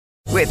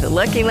With the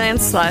Lucky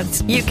Land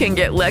Slots, you can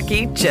get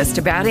lucky just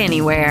about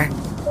anywhere.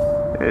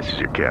 This is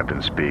your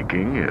captain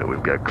speaking.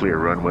 We've got clear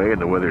runway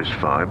and the weather's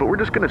fine, but we're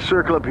just going to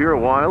circle up here a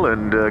while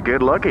and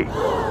get lucky.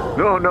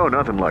 No,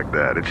 nothing like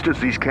that. It's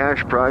just these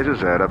cash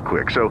prizes add up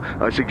quick. So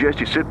I suggest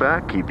you sit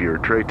back, keep your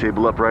tray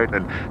table upright,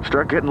 and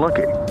start getting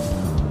lucky.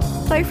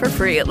 Play for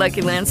free at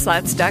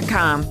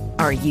LuckyLandSlots.com.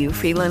 Are you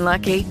feeling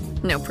lucky?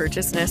 No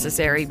purchase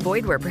necessary.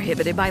 Void where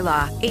prohibited by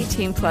law.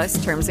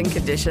 18+ terms and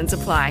conditions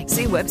apply.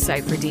 See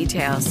website for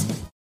details.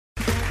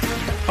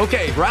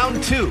 Okay,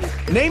 round two.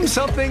 Name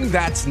something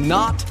that's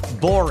not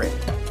boring.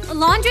 A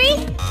laundry?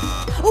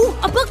 Ooh,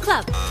 a book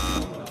club.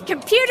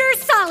 Computer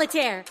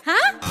solitaire,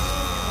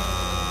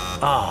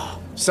 huh?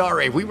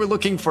 Sorry, we were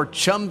looking for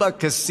Chumba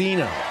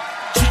Casino.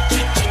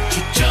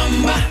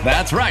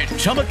 That's right.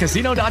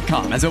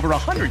 ChumbaCasino.com has over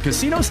 100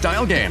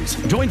 casino-style games.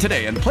 Join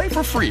today and play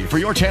for free for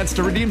your chance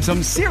to redeem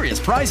some serious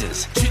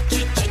prizes.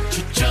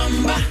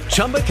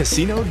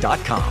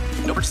 ChumbaCasino.com.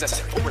 No purchase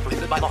necessary. Void where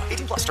prohibited by law.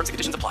 18+ terms and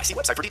conditions apply. See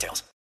website for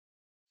details.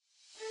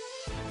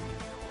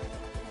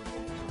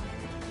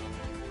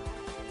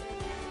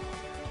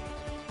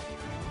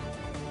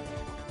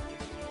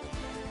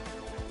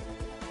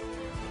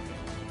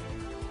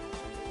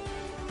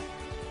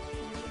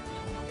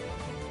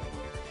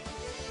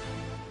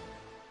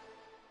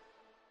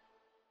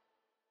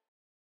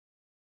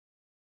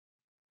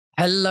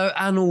 Hello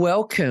and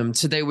welcome.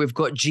 Today we've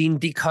got Gene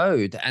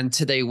Decode, and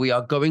today we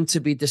are going to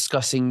be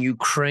discussing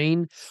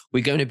Ukraine.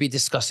 We're going to be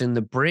discussing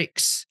the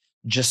BRICS,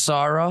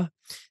 Gesara,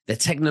 the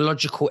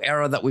technological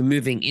era that we're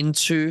moving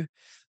into,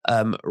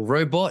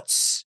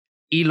 robots,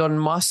 Elon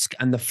Musk,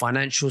 and the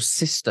financial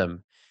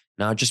system.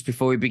 Now, just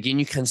before we begin,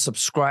 you can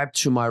subscribe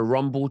to my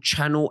Rumble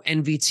channel,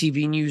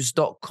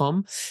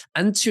 nvtvnews.com,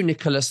 and to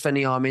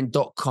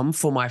nicholasveniamin.com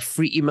for my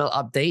free email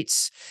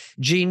updates.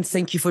 Gene,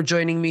 thank you for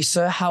joining me,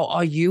 sir. How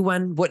are you,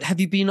 and what have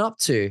you been up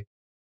to?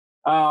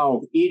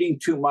 Oh, eating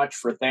too much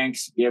for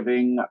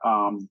Thanksgiving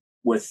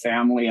with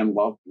family and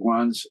loved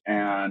ones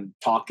and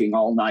talking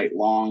all night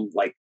long.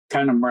 Like,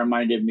 kind of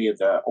reminded me of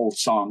the old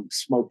song,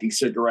 Smoking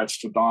Cigarettes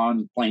to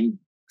Dawn, playing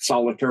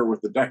solitaire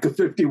with the deck of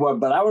 51,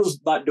 but I was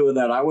not doing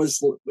that. I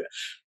was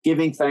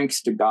giving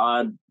thanks to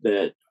God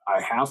that I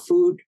have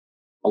food,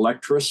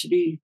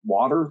 electricity,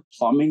 water,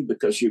 plumbing,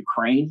 because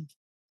Ukraine,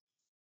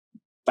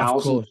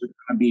 thousands are going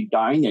to be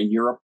dying in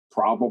Europe,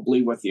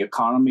 probably with the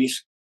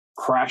economies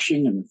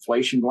crashing and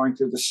inflation going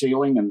through the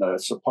ceiling and the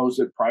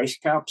supposed price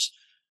caps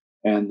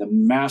and the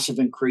massive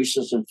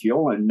increases in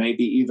fuel, and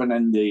maybe even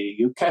in the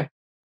UK.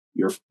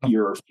 Your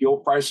fuel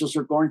prices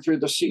are going through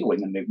the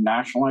ceiling, and they've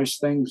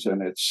nationalized things,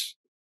 and it's,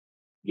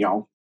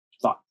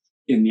 thought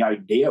in the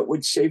idea it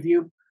would save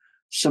you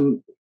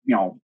some,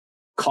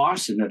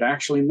 costs, and it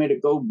actually made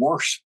it go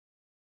worse.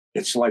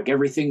 It's like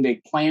everything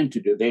they plan to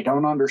do, they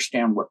don't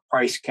understand what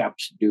price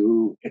caps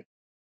do,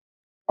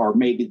 or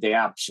maybe they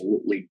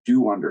absolutely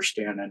do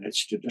understand, and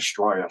it's to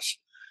destroy us.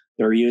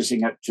 They're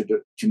using it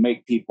to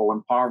make people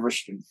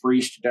impoverished and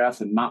freeze to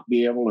death and not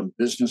be able, and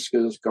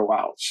businesses go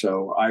out.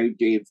 So I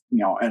gave,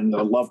 and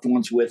the loved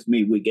ones with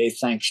me, we gave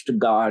thanks to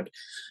God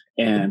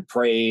and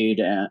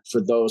prayed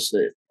for those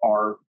that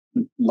are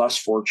less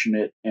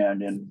fortunate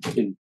and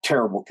in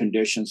terrible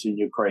conditions in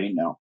Ukraine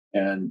now,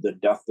 and the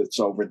death that's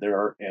over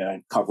there,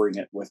 and covering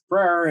it with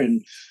prayer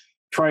and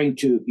trying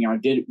to,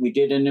 we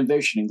did an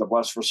envisioning, the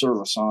Blessed for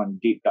Service on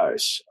deep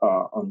dives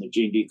on the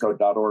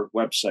genedecode.org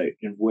website,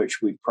 in which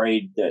we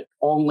prayed that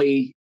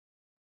only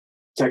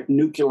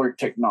nuclear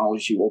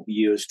technology will be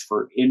used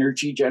for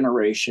energy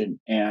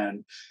generation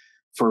and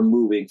for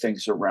moving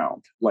things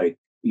around, like,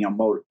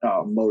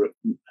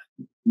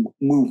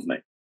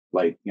 movement,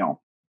 like, like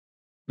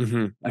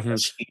a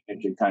steam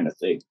engine kind of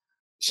thing,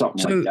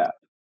 something like that.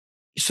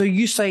 So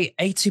you say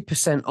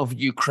 80% of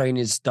Ukraine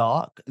is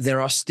dark. There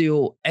are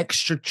still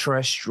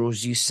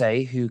extraterrestrials, you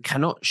say, who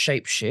cannot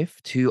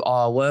shapeshift, who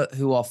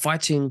are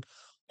fighting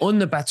on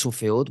the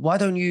battlefield. Why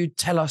don't you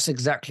tell us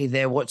exactly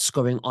what's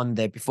going on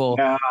there before?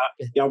 Yeah,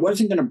 I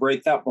wasn't going to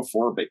break that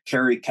before, but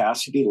Carrie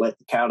Cassidy let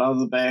the cat out of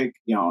the bag,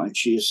 and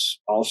she's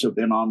also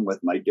been on with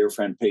my dear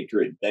friend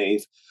Patriot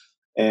Dave.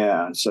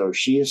 And so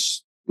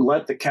she's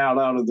let the cat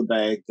out of the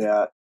bag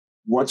that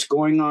what's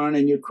going on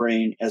in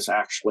Ukraine is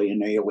actually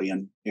an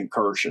alien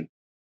incursion.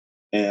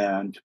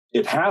 And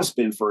it has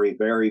been for a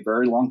very,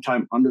 very long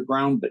time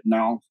underground, but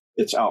now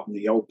it's out in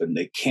the open.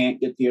 They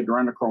can't get the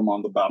adrenochrome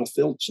on the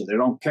battlefield, so they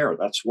don't care.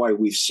 That's why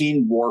we've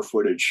seen war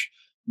footage,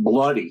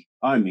 bloody,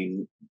 I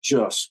mean,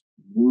 just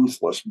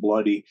ruthless,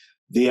 bloody,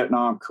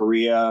 Vietnam,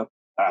 Korea,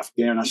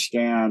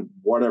 Afghanistan,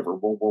 whatever,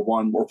 World War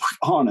I, World War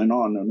on and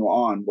on and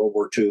on, World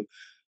War II.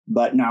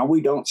 But now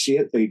we don't see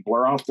it. They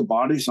blur out the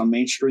bodies on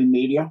mainstream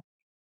media.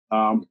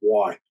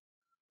 Why?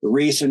 The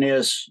reason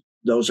is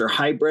those are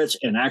hybrids,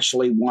 and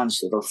actually ones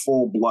that are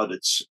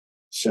full-blooded.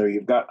 So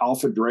you've got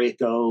Alpha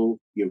Draco,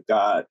 you've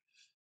got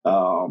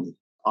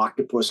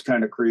octopus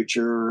kind of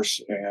creatures,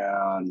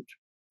 and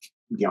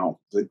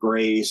the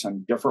Greys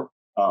and different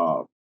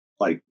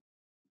like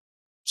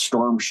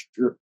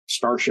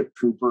Starship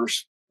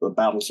Troopers, the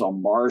battles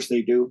on Mars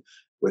they do.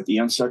 with the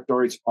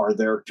insectoids are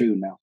there too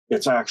now.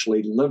 It's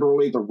actually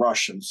literally the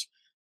Russians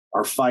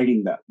are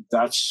fighting that.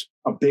 That's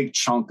a big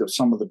chunk of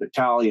some of the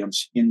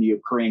battalions in the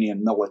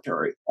Ukrainian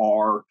military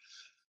are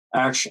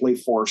actually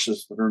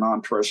forces that are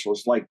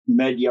non-terrestrials. Like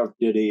Medvedev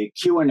did a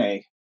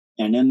Q&A,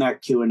 and in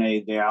that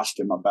Q&A, they asked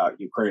him about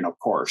Ukraine, of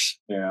course,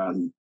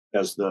 and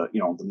as the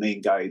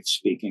main guy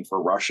speaking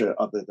for Russia,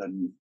 other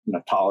than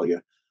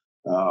Natalia,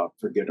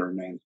 forget her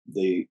name,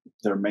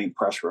 their main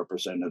press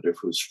representative,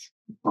 who's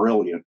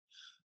brilliant.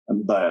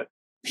 But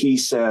he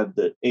said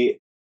that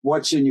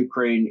what's in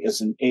Ukraine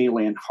is an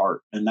alien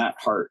heart, and that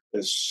heart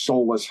is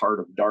soulless heart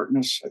of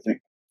darkness. I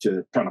think,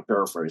 to kind of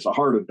paraphrase, a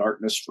heart of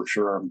darkness for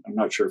sure. I'm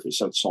not sure if he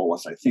said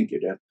soulless. I think he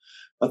did,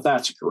 but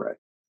that's correct.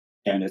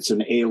 And it's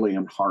an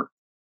alien heart.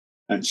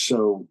 And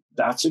so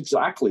that's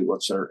exactly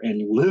what's there,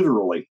 and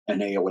literally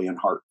an alien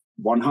heart,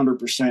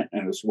 100%,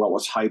 and as well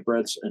as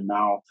hybrids. And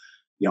now,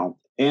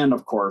 and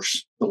of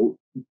course,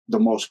 the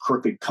most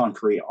crooked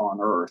country on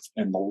earth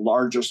and the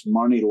largest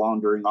money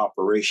laundering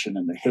operation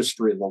in the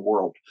history of the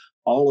world.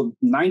 All of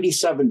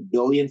 97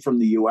 billion from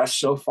the US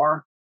so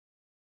far.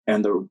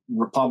 And the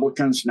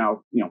Republicans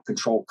now,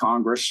 control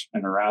Congress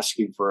and are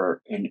asking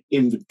for an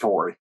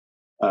inventory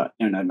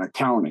and an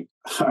accounting.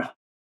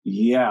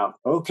 Yeah,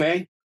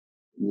 okay.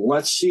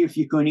 Let's see if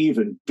you can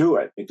even do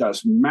it,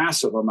 because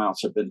massive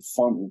amounts have been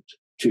funneled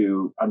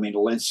to,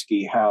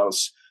 Linsky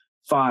has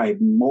 5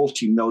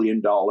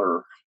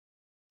 multi-million-dollar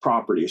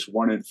properties,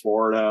 one in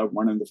Florida,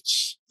 one in the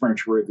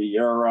French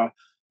Riviera,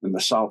 in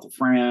the south of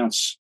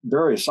France,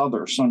 various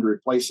other sundry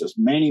places.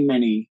 Many,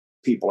 many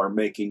people are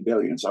making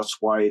billions. That's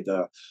why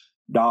the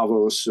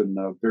Davos and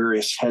the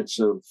various heads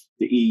of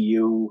the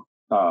EU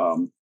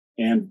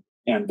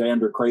and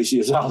Vander Crazy,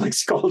 as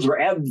Alex calls her,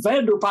 and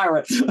Vander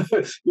Pirate,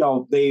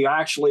 they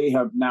actually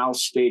have now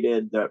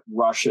stated that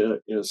Russia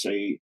is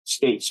a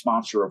state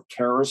sponsor of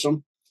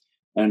terrorism.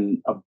 And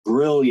a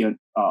brilliant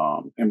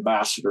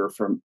ambassador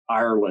from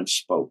Ireland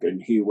spoke,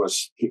 and he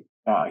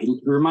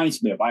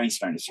reminds me of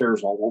Einstein. His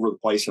hair's all over the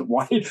place and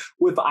white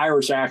with the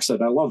Irish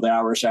accent. I love the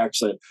Irish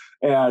accent.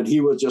 And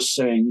he was just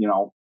saying,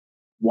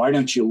 why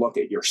don't you look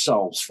at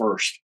yourselves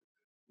first?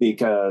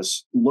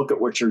 Because look at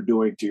what you're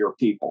doing to your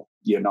people,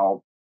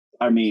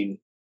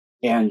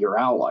 and your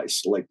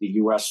allies. Like the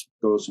U.S.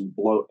 goes and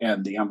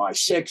the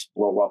MI6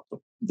 blow up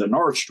the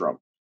Nord Stream.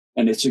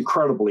 And it's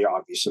incredibly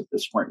obvious at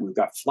this point. We've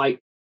got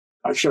flight.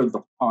 I showed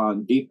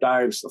on deep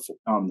dives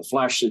on the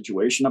flash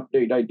situation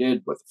update I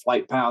did with the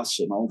flight paths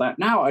and all that.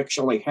 Now I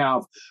actually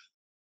have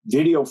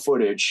video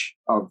footage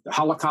of the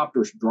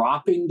helicopters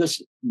dropping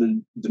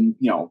the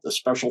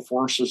special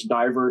forces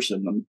divers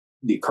and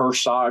the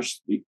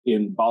Kearsarge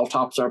in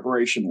Baltop's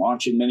operation,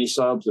 launching mini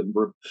subs and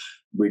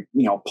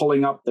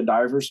pulling up the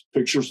divers,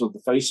 pictures of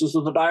the faces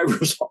of the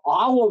divers.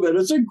 All of it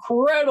is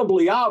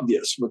incredibly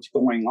obvious what's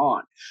going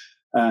on.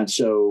 And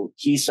so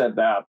he said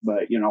that,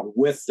 but,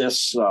 with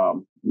this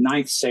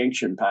ninth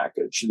sanction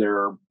package,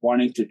 they're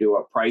wanting to do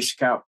a price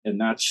cap. And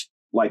that's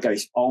like I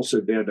also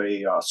did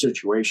a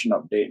situation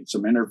update and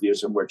some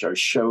interviews in which I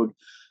showed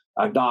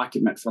a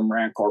document from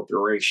Rand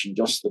Corporation,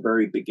 just the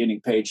very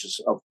beginning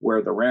pages of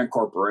where the Rand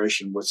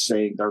Corporation was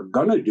saying they're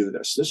going to do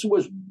this. This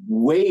was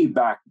way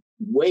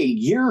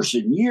years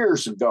and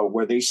years ago,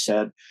 where they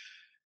said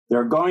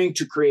they're going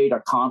to create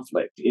a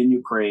conflict in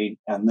Ukraine,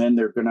 and then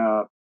they're going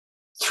to,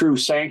 through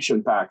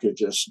sanction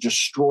packages,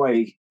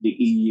 destroy the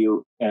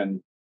EU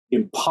and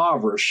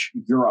impoverish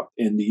Europe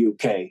and the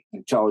UK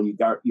until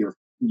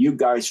you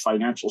guys'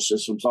 financial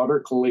systems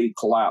utterly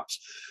collapse,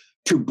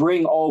 to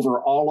bring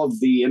over all of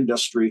the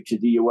industry to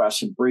the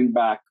US and bring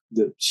back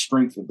the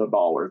strength of the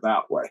dollar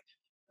that way.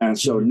 And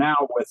so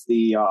now with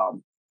the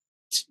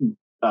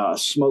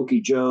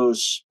Smokey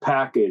Joe's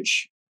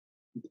package,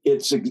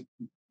 it's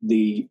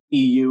the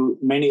EU,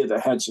 many of the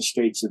heads of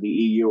states of the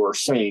EU are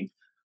saying,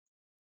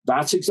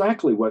 that's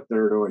exactly what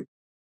they're doing.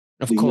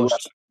 Of the course.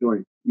 US is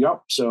doing.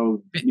 Yep.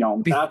 So,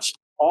 that's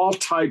all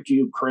tied to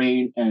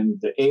Ukraine and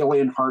the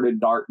alien-hearted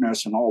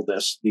darkness and all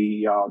this,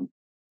 the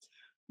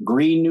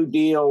Green New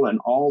Deal and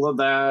all of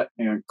that,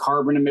 and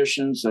carbon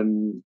emissions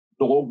and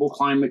global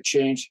climate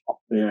change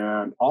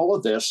and all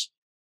of this,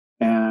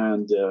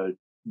 and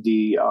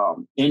the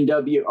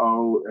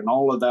NWO and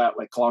all of that.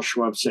 Like Klaus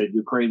Schwab said,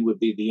 Ukraine would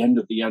be the end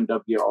of the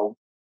NWO.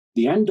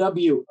 The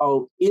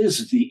NWO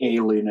is the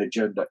alien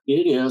agenda.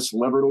 It is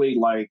literally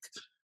like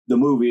the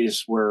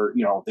movies where,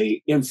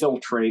 they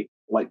infiltrate,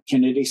 like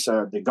Kennedy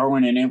said, they go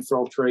in and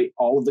infiltrate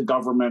all of the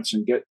governments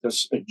and get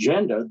this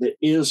agenda that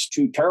is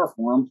to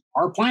terraform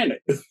our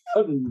planet.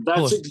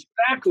 That's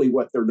exactly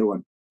what they're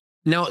doing.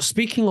 Now,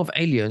 speaking of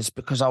aliens,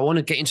 because I want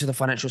to get into the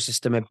financial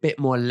system a bit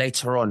more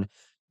later on.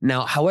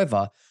 Now,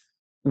 however,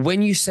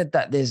 when you said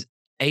that there's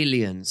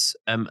aliens,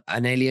 an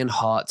alien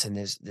heart, and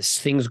there's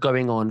things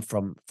going on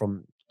from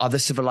other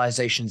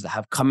civilizations that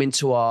have come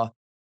into our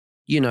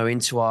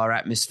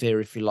atmosphere,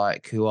 if you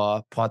like, who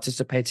are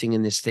participating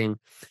in this thing.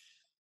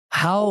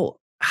 How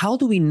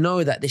do we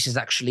know that this is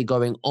actually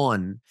going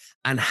on?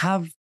 And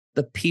have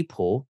the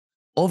people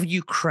of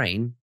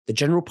Ukraine, the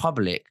general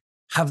public,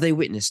 have they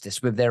witnessed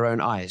this with their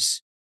own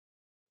eyes?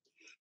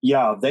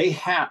 Yeah, they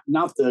have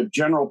not the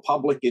general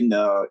public in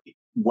the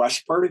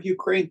west part of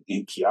Ukraine,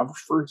 in Kiev,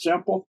 for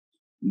example,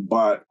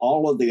 but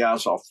all of the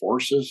Azov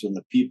forces and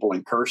the people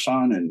in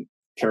Kherson and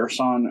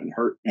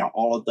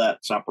all of that,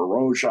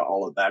 Zaporozhye,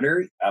 all of that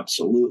area,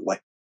 absolutely.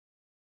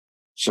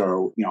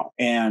 So,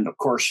 and of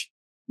course,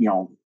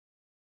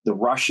 the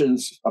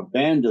Russians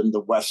abandoned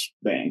the West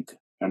Bank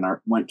and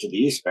went to the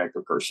East Bank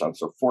of Kherson.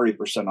 So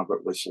 40% of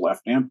it was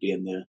left empty.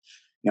 And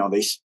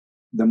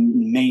the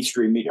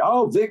mainstream media,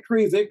 oh,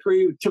 victory,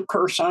 took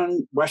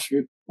Kherson, West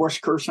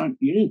Kherson.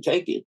 You didn't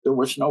take it. There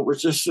was no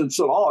resistance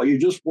at all. You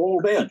just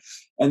rolled in.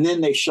 And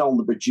then they shelled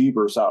the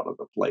bejeebers out of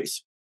the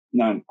place.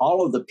 And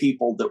all of the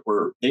people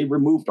they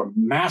removed a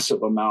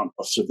massive amount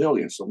of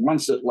civilians. The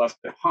ones that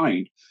left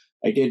behind,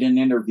 I did an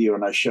interview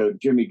and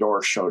Jimmy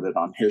Dore showed it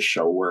on his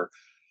show where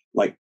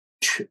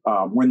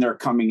when they're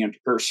coming into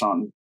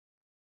Kherson,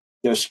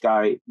 this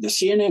guy, the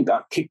CNN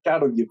got kicked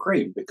out of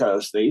Ukraine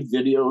because they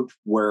videoed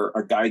where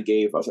a guy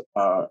gave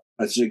a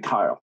Zig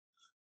Heil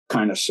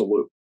kind of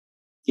salute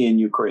in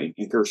Ukraine,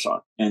 in Kherson.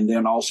 And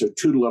then also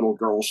 2 little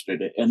girls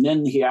did it. And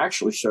then he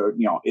actually showed,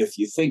 if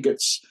you think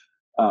it's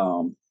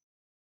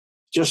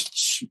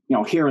just,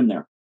 here and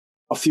there,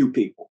 a few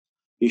people.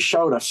 He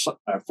showed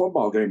a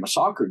football game, a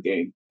soccer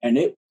game, and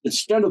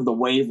instead of the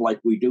wave like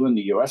we do in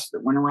the U.S.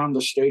 that went around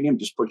the stadium,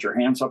 just put your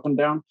hands up and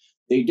down,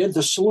 they did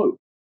the salute,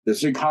 the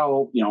Zig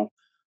Heil,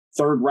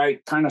 Third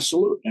Reich kind of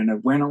salute, and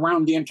it went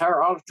around the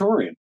entire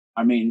auditorium.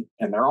 I mean,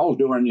 and they're all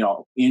doing,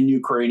 in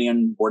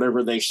Ukrainian,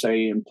 whatever they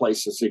say in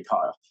place of Zig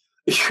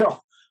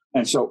Heil.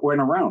 And so it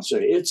went around. So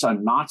it's a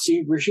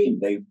Nazi regime.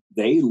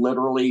 They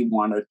literally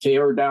want to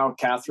tear down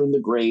Catherine the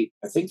Great.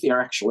 I think they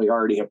actually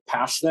already have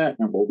passed that,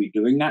 and will be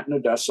doing that in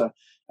Odessa,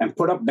 and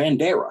put up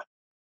Bandera.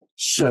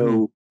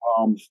 So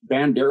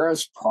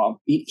Bandera's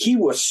he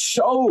was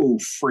so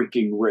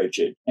freaking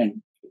rigid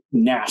and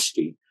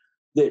nasty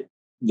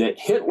that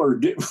Hitler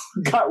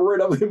got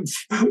rid of him.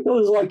 It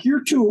was like,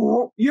 you're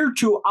too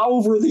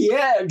over the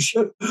edge.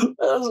 It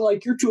was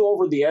like, you're too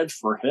over the edge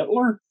for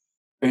Hitler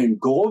and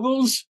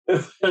Goebbels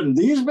and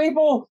these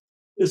people.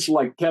 It's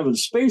like Kevin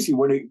Spacey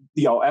when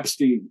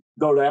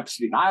go to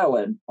Epstein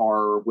Island,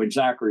 or when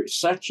Zachary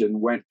Sitchin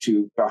went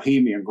to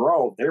Bohemian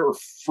Grove. They were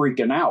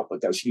freaking out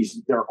because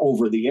they're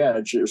over the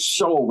edge. They're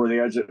so over the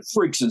edge it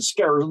freaks and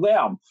scares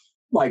them.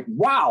 Like,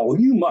 wow,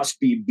 you must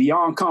be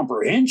beyond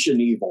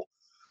comprehension evil.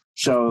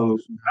 So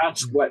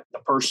that's what the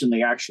person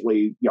they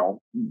actually,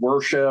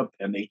 worship,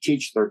 and they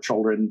teach their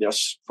children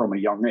this from a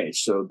young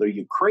age. So the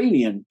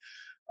Ukrainian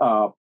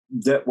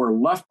that were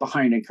left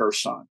behind in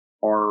Kherson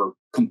are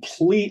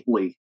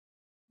completely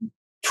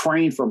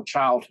trained from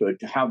childhood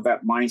to have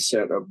that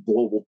mindset of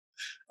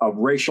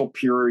racial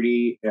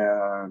purity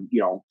and,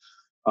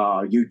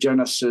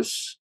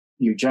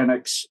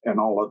 eugenics and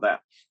all of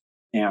that.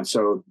 And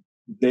so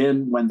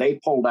then when they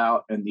pulled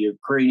out and the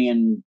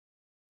Ukrainian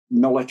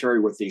military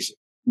with these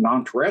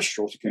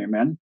non-terrestrials came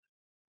in,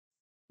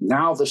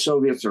 now the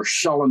Soviets are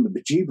shelling the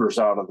bejeebers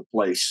out of the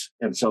place.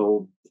 And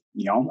so,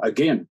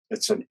 again,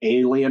 it's an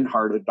alien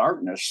heart of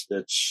darkness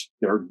they're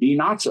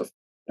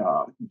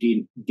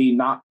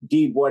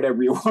denazi,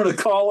 whatever you want to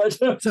call it.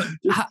 So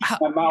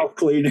my mouth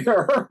clean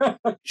here.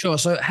 Sure.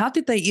 So how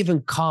did they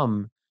even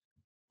come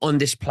on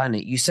this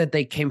planet? You said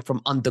they came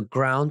from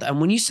underground.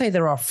 And when you say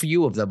there are a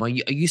few of them, are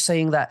you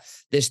saying that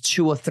there's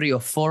 2 or 3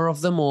 or 4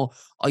 of them? Or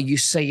are you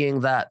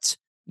saying that,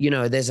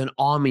 there's an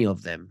army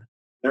of them?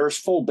 There's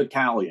full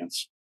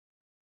battalions.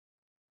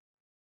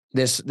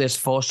 There's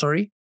 4,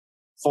 sorry?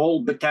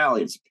 Full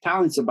battalions.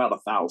 Battalions about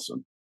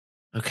 1,000.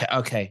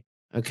 Okay.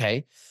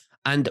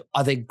 And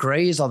are they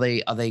grays? Are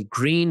they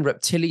green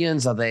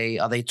reptilians?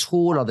 Are they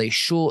tall? Are they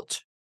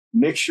short?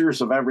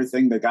 Mixtures of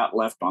everything that got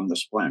left on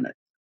this planet.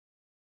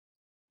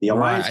 The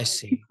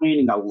Alliance is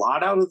cleaning a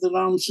lot out of the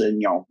nuns,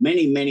 and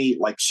many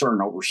like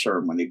CERN over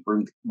CERN when they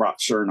brought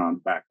CERN on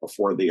back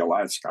before the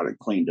Alliance got it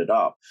cleaned it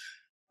up.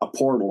 A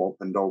portal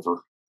opened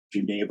over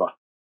Geneva.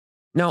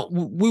 Now,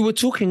 we were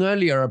talking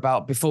earlier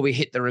about, before we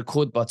hit the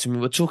record button, we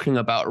were talking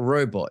about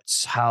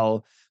robots,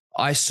 how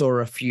I saw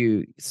a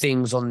few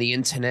things on the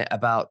internet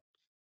about,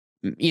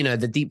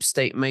 the deep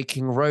state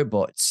making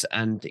robots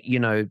and,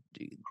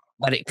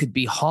 that it could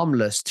be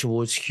harmless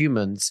towards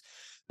humans.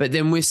 But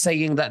then we're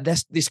saying that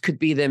this could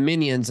be their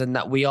minions, and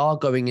that we are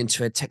going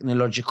into a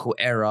technological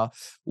era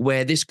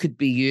where this could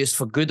be used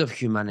for good of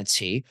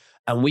humanity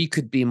and we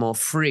could be more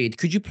freed.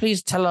 Could you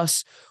please tell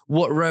us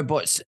what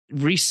robots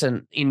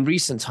in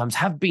recent times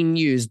have been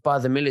used by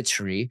the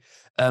military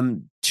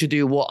to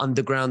do what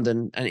underground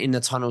and in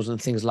the tunnels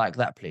and things like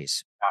that,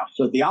 please?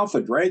 So the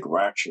Alpha Draco,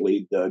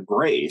 actually, the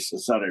Greys, the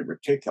Zeta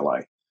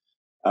Reticuli,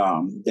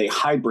 they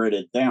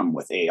hybrided them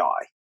with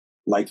AI,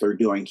 like they're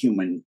doing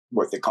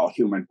what they call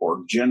human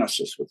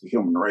orgenesis with the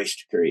human race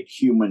to create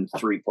human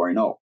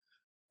 3.0.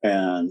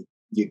 And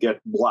you get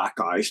black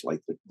eyes,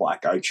 like the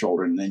black-eyed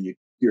children, and then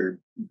your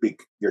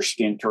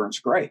skin turns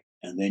gray,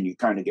 and then you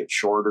kind of get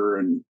shorter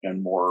and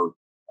more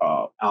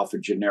alpha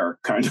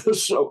generic kind of,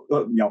 so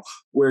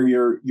where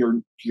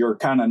you're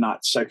kind of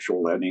not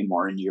sexual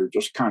anymore, and you're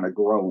just kind of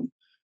grown.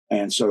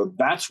 And so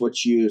that's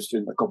what's used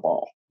in the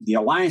Cabal. The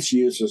Alliance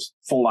uses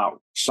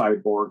full-out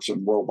cyborgs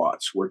and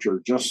robots, which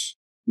are just,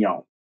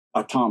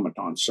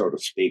 automatons, so to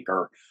speak,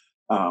 or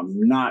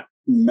not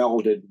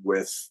melded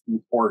with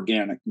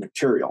organic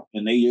material.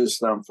 And they use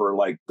them for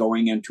like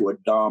going into a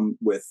dome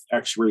with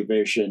X-ray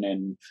vision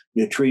and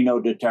neutrino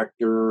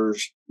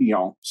detectors,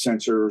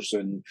 sensors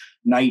and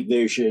night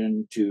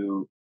vision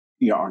to,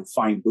 and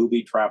find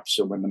booby traps.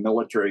 So when the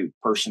military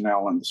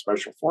personnel and the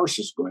special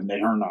forces go in, they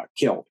are not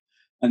killed.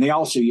 And they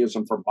also use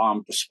them for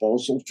bomb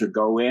disposal to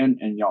go in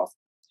and,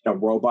 a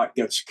robot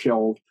gets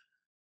killed,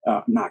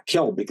 not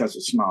killed because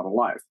it's not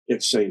alive.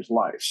 It saves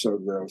life. So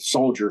the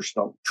soldiers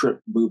don't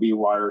trip booby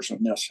wires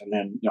and this. And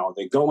then,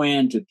 they go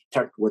in to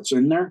detect what's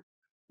in there.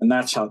 And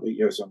that's how they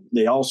use them.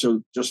 They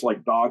also, just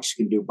like dogs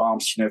can do bomb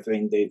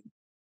sniffing, they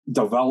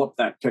develop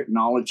that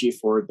technology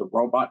for the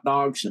robot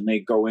dogs, and they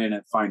go in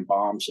and find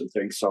bombs and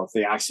things. So if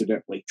they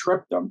accidentally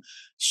trip them,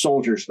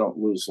 soldiers don't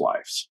lose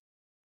lives.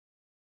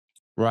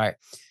 Right.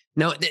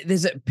 Now,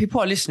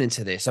 people are listening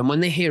to this, and when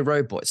they hear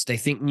robots, they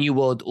think New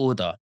World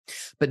Order.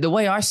 But the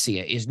way I see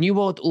it is New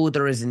World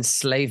Order is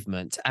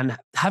enslavement, and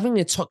having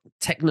a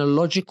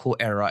technological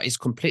era is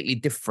completely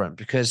different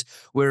because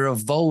we're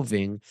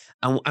evolving,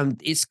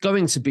 and it's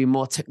going to be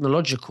more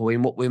technological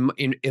in what we're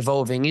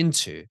evolving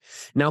into.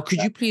 Now,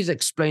 could you please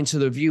explain to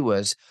the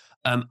viewers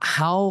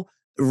how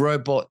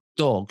robot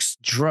dogs,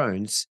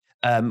 drones,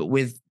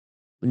 with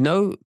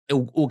no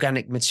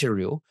organic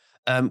material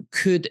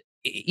could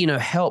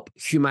help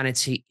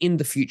humanity in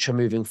the future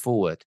moving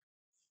forward?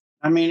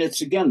 I mean, it's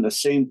again the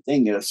same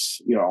thing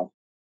as,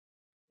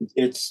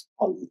 it's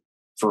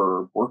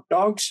for work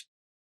dogs,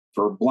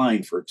 for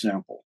blind, for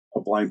example, a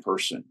blind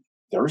person,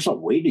 there's a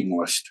waiting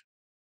list.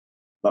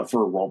 But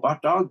for a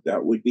robot dog,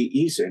 that would be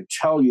easy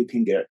until you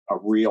can get a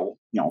real,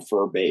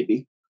 fur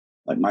baby,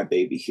 like my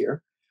baby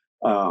here.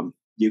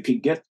 You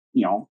could get,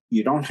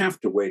 you don't have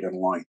to wait in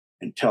line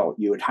until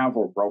you would have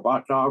a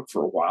robot dog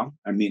for a while.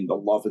 I mean, the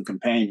love and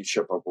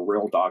companionship of a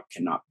real dog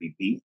cannot be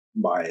beat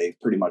by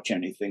pretty much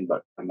anything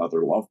but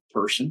another loved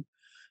person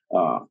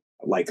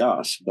like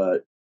us.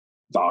 But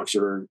dogs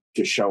are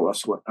to show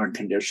us what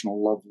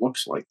unconditional love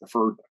looks like, the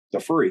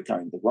furry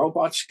kind. The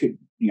robots could,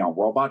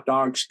 robot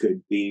dogs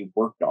could be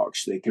work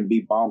dogs. They can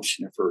be bomb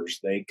sniffers.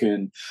 They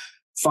can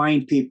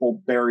find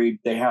people buried.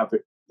 They have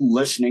it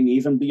listening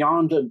even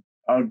beyond a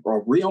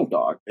real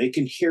dog. They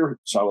can hear.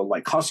 So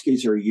like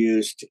huskies are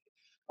used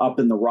up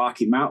in the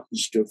Rocky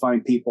Mountains to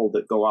find people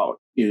that go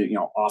out,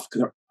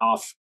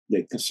 off,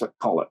 they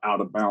call it out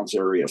of bounds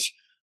areas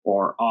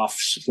or off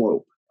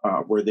slope,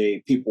 where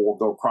people will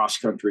go cross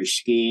country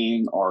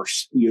skiing or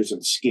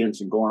using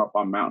skins and going up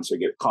on mountains. They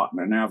get caught in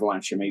an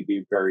avalanche and may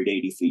be buried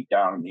 80 feet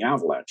down in the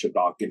avalanche. A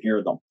dog can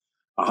hear them.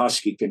 A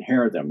husky can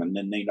hear them, and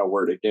then they know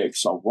where to dig.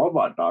 So a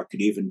robot dog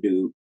could even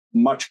do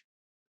much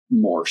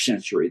more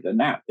sensory than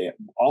that. They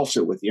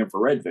also, with the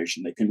infrared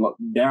vision, they can look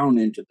down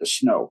into the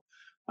snow.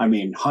 I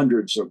mean,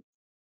 hundreds of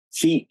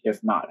feet,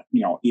 if not,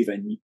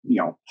 even,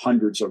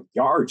 hundreds of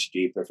yards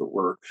deep, if it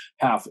were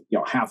half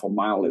a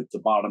mile at the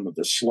bottom of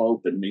the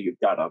slope, and you've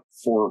got a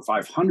 400 or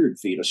 500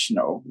 feet of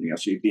snow,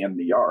 so you'd be in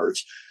the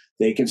yards.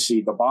 They can see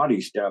the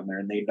bodies down there,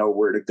 and they know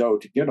where to go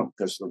to get them,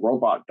 because the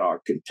robot dog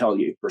can tell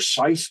you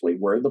precisely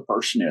where the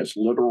person is,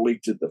 literally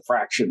to the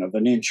fraction of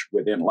an inch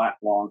within lat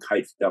long,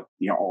 height, depth,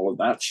 all of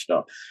that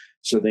stuff.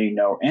 So they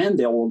know, and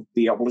they'll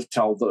be able to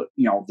tell the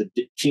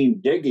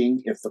team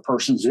digging if the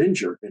person's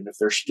injured, and if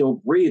they're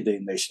still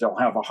breathing, they still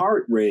have a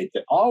heart rate,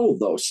 all of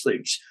those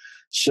things.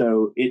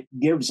 So it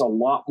gives a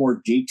lot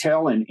more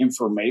detail and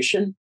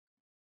information.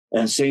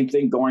 And same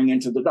thing going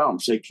into the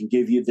dumps. They can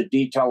give you the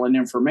detail and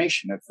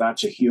information. If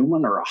that's a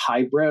human or a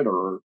hybrid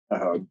or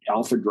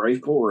alpha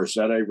Draco or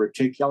Zeta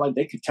reticuli,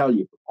 they can tell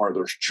you, are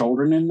there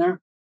children in there?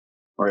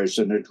 Or it's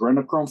an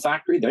adrenochrome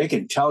factory, they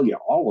can tell you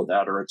all of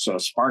that. Or it's a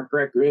spark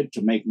grid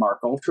to make Mark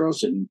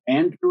Ultras and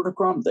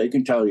adrenochrome, they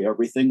can tell you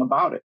everything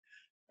about it.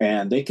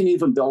 And they can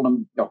even build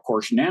them, of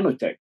course,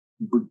 nanotech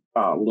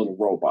little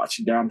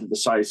robots down to the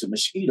size of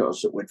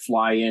mosquitoes that would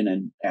fly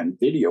in and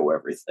video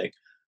everything,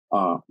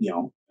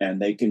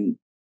 and they can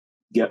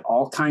get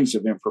all kinds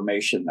of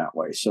information that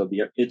way. So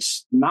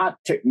it's not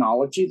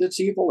technology that's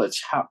evil.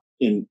 It's how,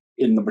 in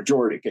the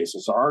majority of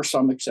cases, there are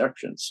some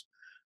exceptions.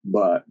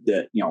 But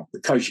that,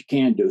 because you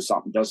can do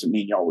something doesn't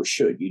mean you always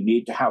should. You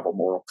need to have a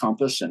moral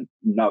compass, and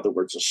in other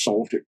words, a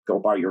soul, to go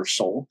by your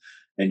soul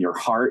and your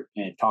heart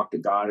and talk to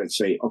God and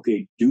say,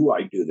 okay, do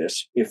I do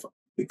this? If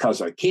because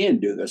I can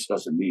do this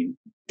doesn't mean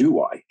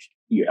do I?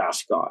 You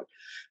ask God.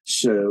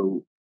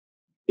 So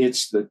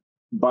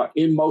but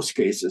in most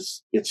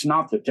cases, it's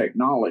not the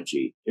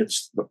technology,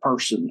 it's the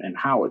person and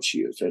how it's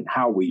used and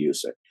how we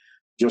use it.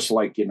 Just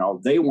like,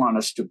 they want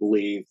us to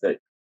believe that,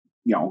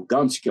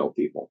 guns kill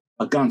people.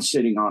 A gun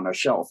sitting on a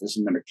shelf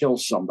isn't going to kill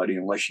somebody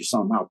unless you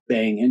somehow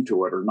bang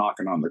into it or knock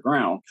it on the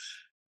ground.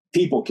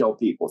 People kill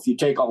people. If you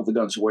take all the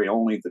guns away,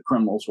 only the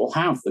criminals will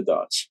have the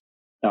guns.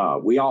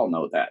 We all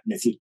know that. And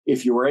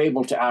if you were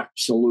able to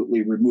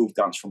absolutely remove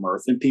guns from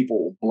Earth, then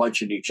people will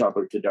bludgeon each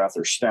other to death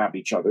or stab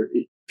each other.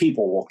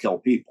 People will kill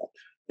people.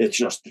 It's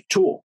just a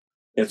tool.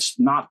 It's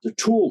not the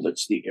tool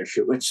that's the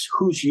issue. It's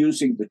who's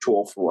using the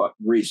tool for what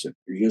reason.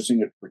 You're using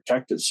it to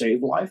protect and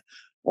save life,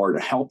 or to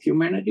help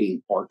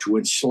humanity, or to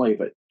enslave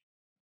it.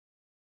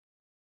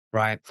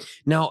 Right.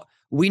 Now,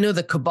 we know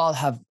the Cabal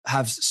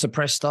have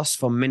suppressed us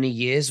for many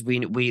years.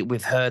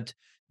 We've heard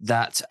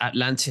that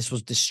Atlantis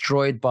was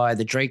destroyed by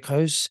the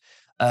Dracos.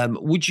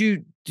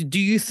 Do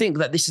you think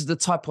that this is the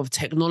type of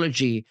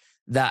technology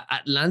that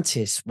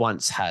Atlantis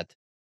once had?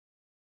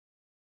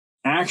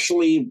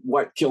 Actually,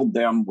 what killed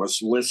them was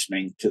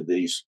listening to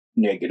these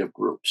negative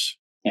groups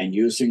and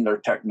using their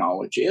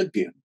technology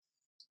again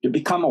to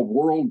become a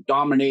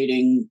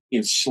world-dominating,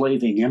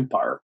 enslaving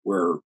empire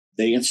where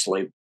they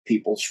enslave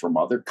peoples from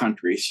other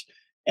countries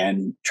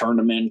and turn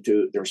them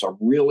into. There's a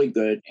really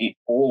good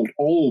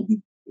old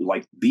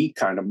like B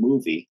kind of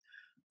movie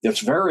that's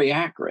very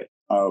accurate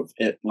of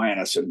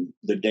Atlantis and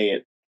the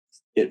day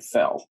it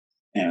fell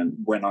and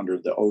went under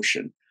the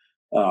ocean.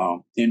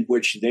 In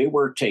which they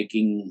were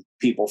taking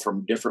people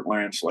from different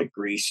lands like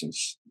Greece and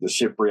the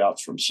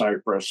Cypriots from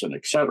Cyprus and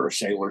et cetera,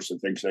 sailors and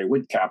things they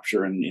would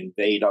capture and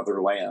invade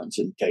other lands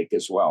and take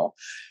as well,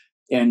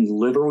 and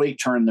literally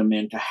turn them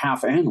into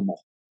half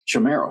animal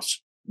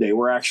chimeras. They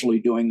were actually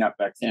doing that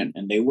back then,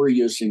 and they were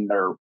using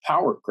their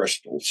power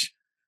crystals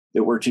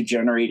that were to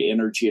generate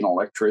energy and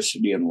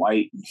electricity and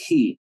light and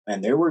heat.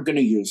 And they were going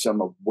to use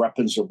them as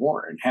weapons of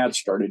war and had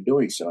started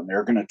doing so. And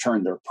they're going to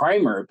turn their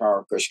primary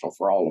power crystal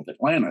for all of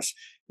Atlantis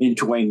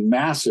into a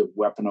massive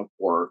weapon of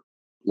war,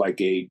 like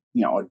a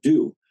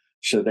dew,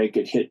 so they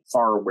could hit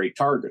faraway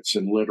targets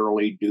and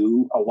literally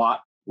do a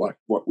lot like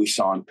what we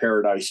saw in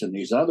Paradise and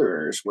these other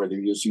areas where they're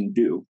using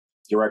dew,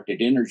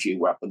 directed energy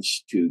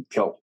weapons to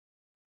kill.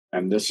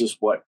 And this is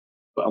what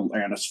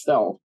Atlantis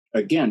fell,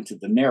 again, to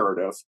the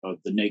narrative of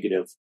the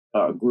negative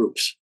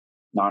groups,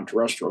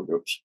 non-terrestrial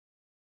groups.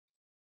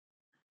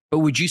 But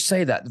would you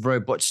say that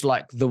robots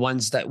like the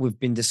ones that we've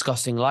been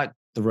discussing, like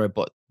the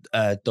robot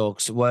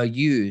dogs, were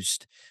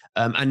used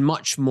and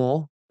much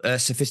more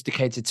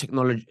sophisticated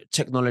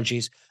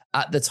technologies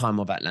at the time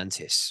of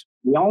Atlantis?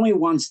 The only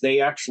ones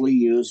they actually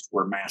used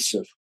were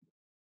massive.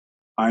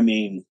 I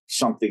mean,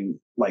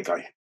 something like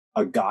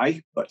a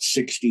guy, but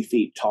 60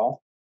 feet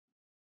tall,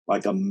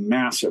 like a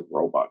massive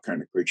robot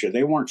kind of creature.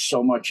 They weren't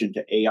so much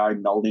into AI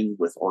melding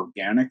with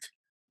organic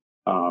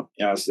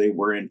as they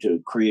were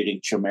into creating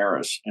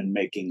chimeras and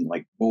making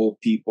like bull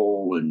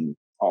people and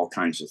all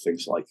kinds of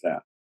things like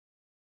that.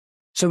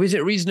 So is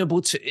it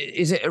reasonable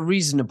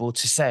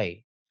to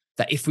say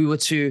that if we were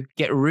to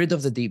get rid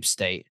of the deep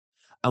state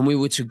and we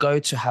were to go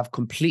to have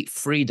complete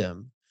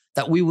freedom,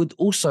 that we would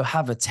also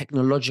have a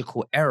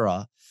technological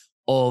era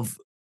of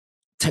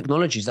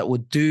technologies that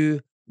would do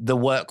the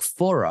work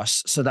for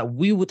us so that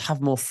we would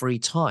have more free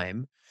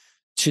time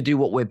to do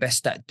what we're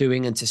best at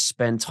doing and to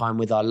spend time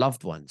with our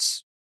loved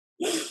ones?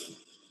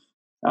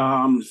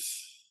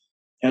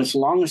 As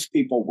long as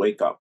people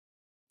wake up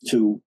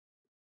to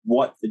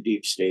what the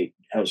deep state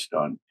has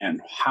done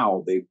and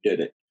how they did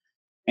it,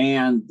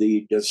 and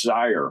the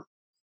desire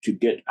to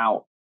get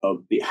out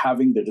of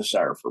having the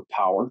desire for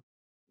power,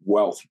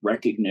 wealth,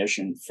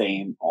 recognition,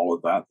 fame, all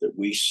of that, that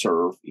we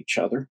serve each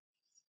other.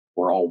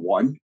 We're all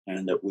one,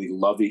 and that we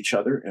love each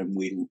other, and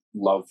we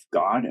love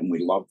God, and we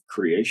love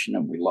creation,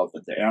 and we love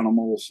the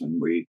animals, and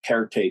we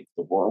caretake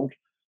the world.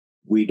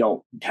 We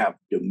don't have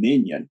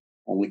dominion.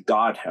 Only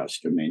God has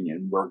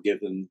dominion. We're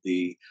given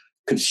the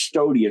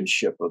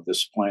custodianship of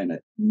this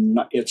planet.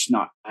 It's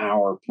not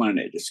our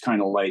planet. It's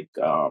kind of like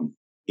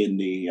in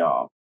the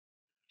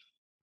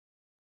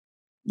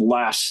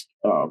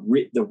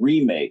the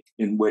remake,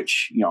 in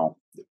which,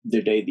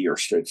 the day the Earth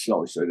stood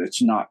still, he said,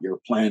 "It's not your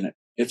planet."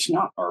 It's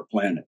not our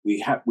planet.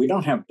 We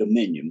don't have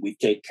dominion. We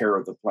take care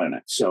of the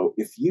planet. So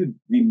if you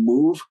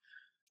remove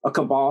a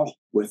cabal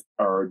with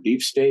our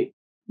deep state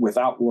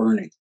without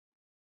learning,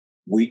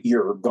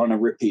 you're going to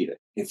repeat it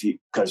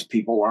because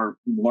people aren't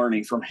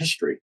learning from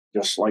history.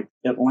 Just like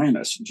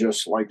Atlantis,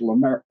 just like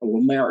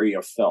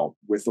Lemuria fell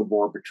with the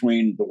war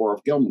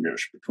of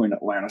Gilgamesh between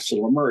Atlantis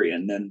and Lemuria,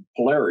 and then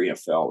Polaria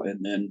fell,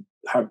 and then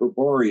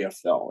Hyperborea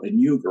fell, and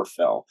Ugar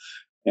fell,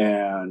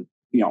 and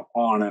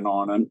on and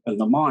on, and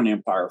the Mon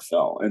Empire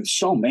fell, and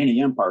so many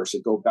empires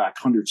that go back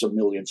hundreds of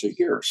millions of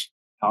years.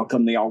 How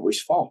come they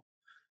always fall?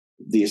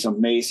 These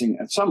amazing,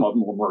 and some of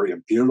them were very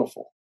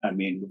beautiful. I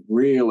mean,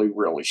 really,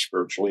 really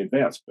spiritually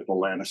advanced, but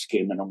Atlantis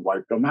came in and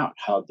wiped them out.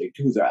 How'd they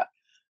do that?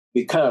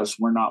 Because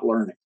we're not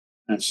learning.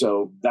 And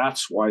so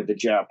that's why the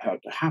jab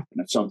had to happen.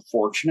 It's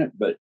unfortunate,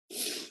 but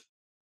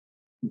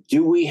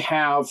do we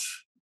have,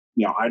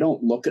 I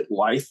don't look at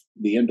life,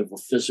 the end of a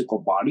physical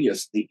body,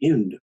 as the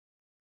end.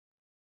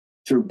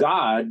 Through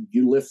God,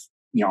 you live,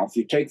 if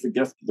you take the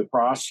gift of the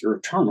cross, you're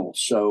eternal.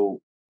 So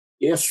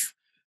it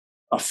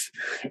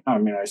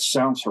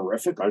sounds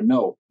horrific. I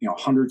know,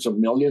 hundreds of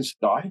millions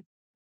die.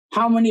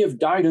 How many have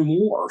died in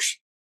wars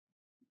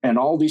and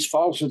all these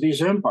falls of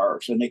these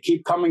empires, and they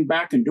keep coming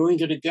back and doing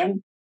it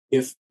again?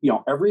 If,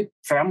 every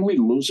family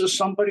loses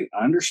somebody,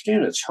 I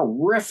understand it's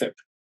horrific,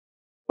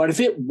 But if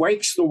it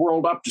wakes the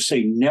world up to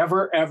say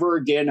never, ever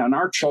again, and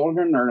our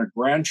children and our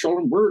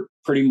grandchildren, we're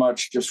pretty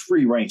much just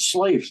free range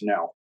slaves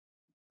now.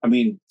 I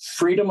mean,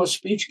 freedom of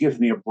speech gives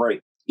me a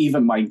break.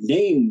 Even my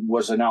name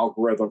was an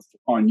algorithm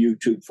on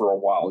YouTube for a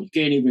while. You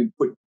can't even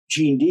put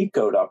Gene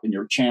Decode up and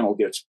your channel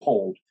gets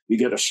pulled. You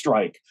get a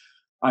strike.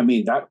 I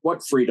mean,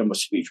 what freedom of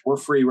speech? We're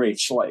free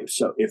range slaves.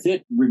 So if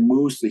it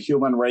removes the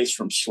human race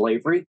from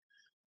slavery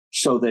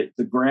so that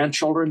the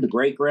grandchildren, the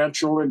great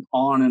grandchildren,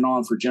 on and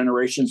on for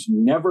generations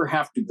never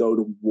have to go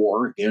to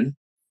war again,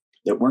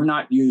 that we're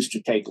not used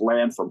to take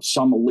land from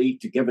some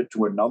elite to give it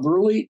to another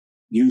elite,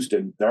 used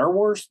in their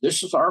wars.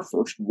 This is our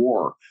first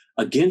war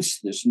against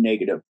this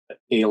negative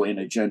alien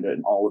agenda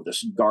and all of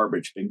this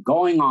garbage been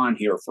going on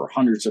here for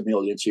hundreds of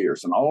millions of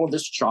years, and all of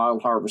this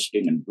child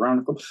harvesting and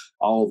ground,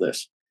 all of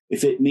this.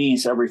 If it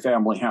means every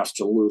family has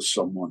to lose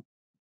someone,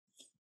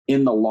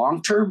 in the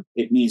long term,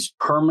 it means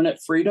permanent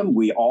freedom.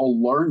 We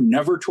all learn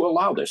never to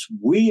allow this.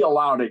 We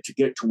allowed it to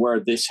get to where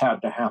this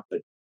had to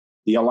happen.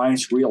 The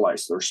Alliance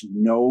realized there's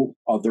no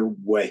other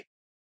way.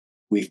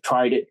 We've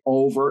tried it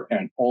over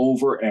and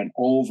over and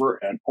over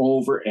and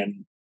over,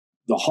 and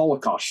the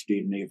Holocaust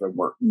didn't even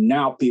work.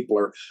 Now they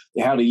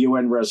had a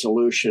UN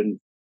resolution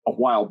a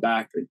while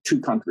back, and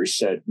 2 countries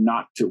said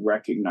not to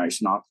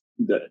recognize not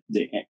the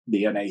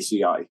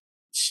NAZI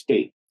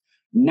state.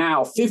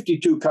 Now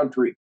 52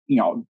 countries,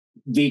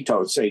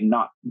 vetoed, saying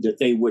not that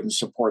they wouldn't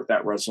support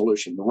that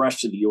resolution. The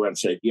rest of the UN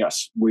said,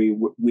 yes, we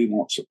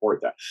won't support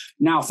that.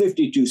 Now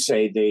 52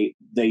 say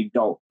they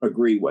don't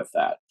agree with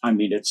that. I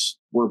mean,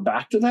 we're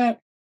back to that.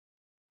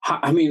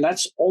 I mean,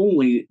 that's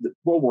only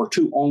World War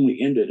II only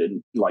ended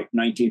in like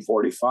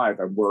 1945,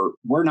 and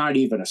we're not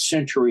even a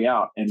century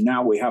out, and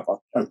now we have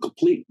a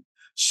complete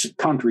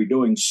country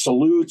doing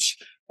salutes,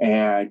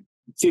 and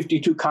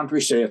 52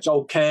 countries say it's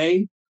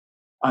okay.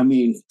 I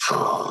mean,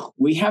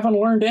 we haven't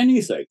learned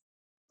anything.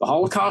 The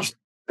Holocaust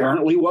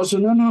apparently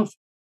wasn't enough.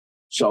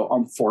 So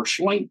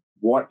unfortunately,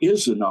 what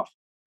is enough?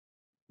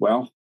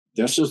 Well,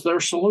 this is their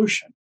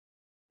solution.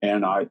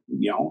 And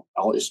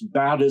as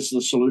bad as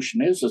the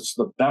solution is, it's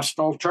the best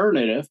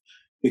alternative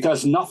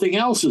because nothing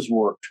else has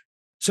worked.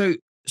 So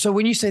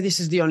when you say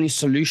this is the only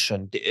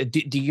solution,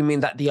 do you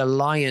mean that the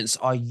Alliance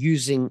are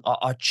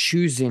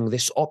choosing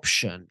this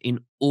option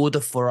in order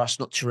for us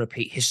not to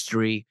repeat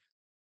history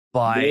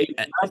by...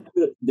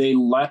 They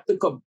let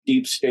the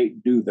deep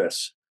state do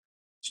this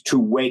to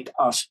wake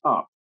us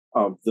up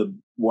of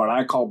what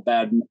I call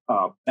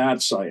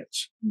bad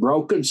science,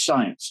 broken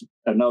science.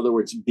 In other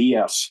words,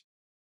 BS.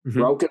 Mm-hmm.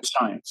 Broken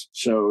science.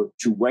 So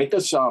to wake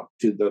us up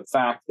to the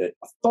fact that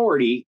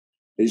authority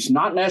is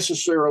not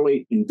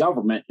necessarily in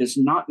government, is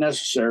not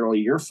necessarily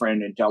your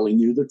friend in telling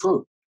you the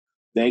truth.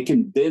 They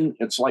can bend.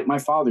 It's like my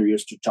father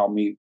used to tell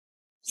me,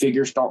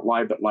 figures don't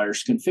lie, but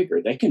liars can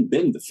figure. They can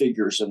bend the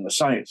figures in the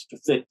science to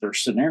fit their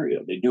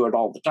scenario. They do it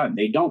all the time.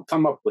 They don't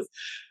come up with,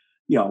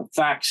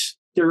 facts,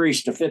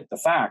 theories to fit the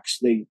facts.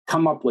 They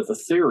come up with a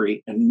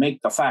theory and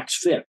make the facts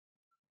fit.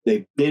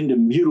 They bend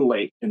and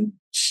mutilate and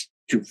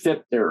to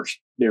fit their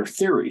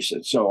theories.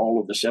 And so all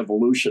of this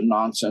evolution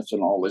nonsense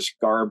and all this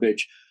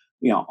garbage,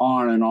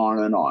 on and on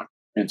and on.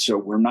 And so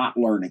we're not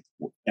learning.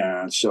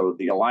 And so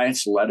the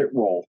Alliance let it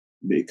roll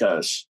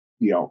because,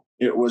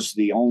 it was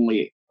the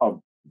only,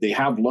 they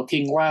have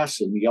Looking Glass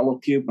and the Yellow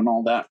Cube and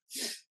all that.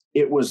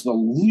 It was the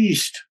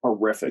least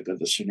horrific of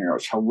the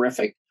scenarios.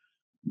 Horrific,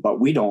 but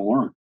we don't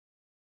learn.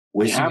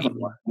 We haven't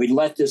learned. We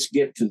let this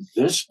get to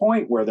this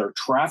point where they're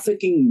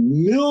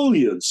trafficking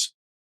millions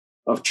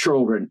of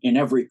children in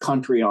every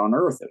country on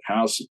earth that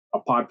has a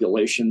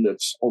population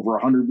that's over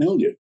 100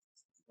 million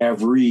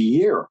every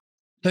year.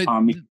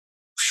 The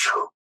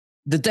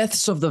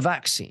deaths of the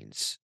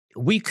vaccines,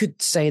 we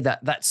could say that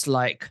that's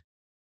like,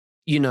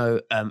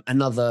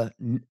 another,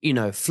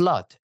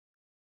 flood.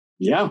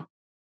 Yeah.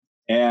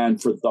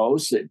 And for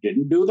those that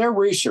didn't do their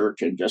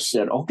research and just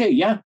said, okay,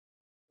 yeah,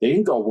 they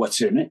didn't go,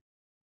 what's in it?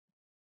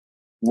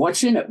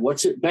 What's in it?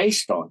 What's it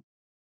based on?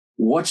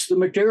 What's the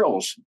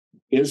materials?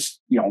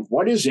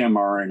 What is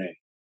mRNA?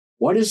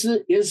 What is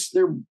it?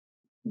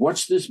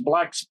 What's this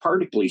black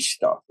particly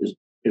stuff?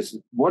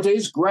 What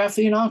is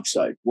graphene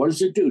oxide? What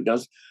does it do?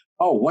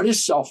 What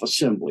is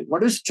self-assembly?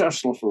 What is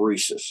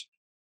telephoresis?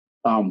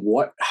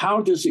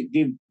 How does it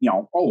give,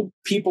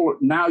 people,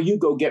 now you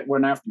go get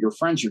one after your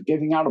friends are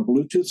giving out a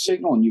Bluetooth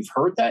signal and you've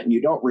heard that and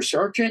you don't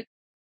research it.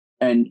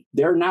 And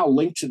they're now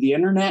linked to the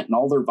internet and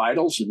all their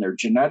vitals and their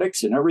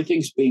genetics and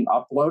everything's being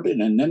uploaded.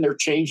 And then they're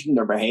changing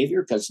their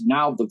behavior because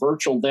now the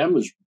virtual them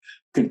is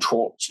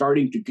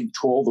starting to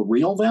control the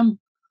real them.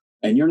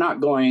 And you're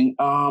not going,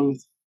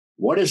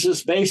 what is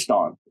this based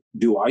on?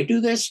 Do I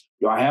do this?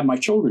 Do I have my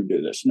children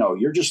do this? No,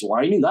 you're just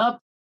lining up.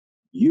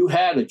 You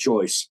had a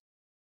choice.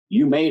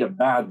 You made a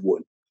bad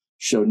one.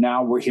 So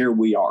now here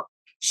we are.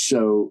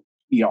 So,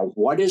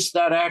 what is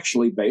that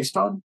actually based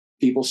on?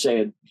 People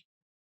say,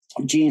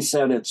 Gene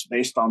said it's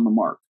based on the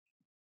mark.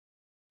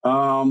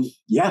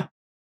 Yeah,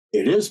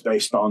 it is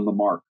based on the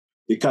mark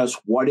because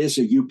what is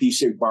a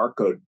UPC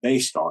barcode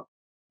based on?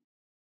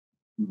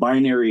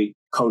 Binary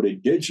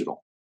coded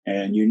digital.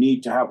 And you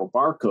need to have a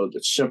barcode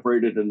that's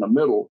separated in the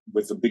middle,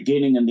 with the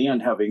beginning and the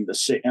end having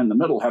and the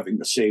middle having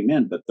the same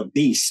end. But the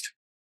beast,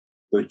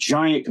 the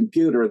giant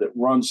computer that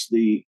runs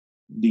the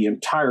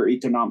entire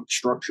economic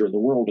structure of the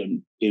world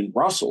in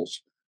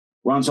Brussels,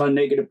 runs on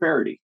negative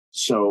parity.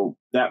 So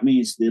that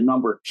means the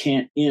number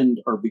can't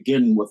end or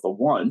begin with a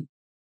 1,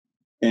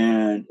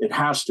 and it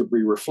has to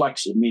be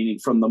reflexive, meaning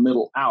from the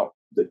middle out.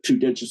 The 2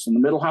 digits in the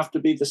middle have to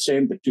be the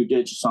same, the 2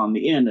 digits on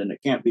the end, and it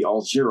can't be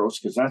all zeros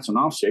because that's an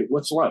offstate.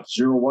 What's left?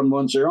 0, 1,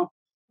 1, 0?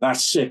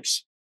 That's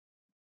 6.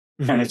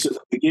 Mm-hmm. And it's at the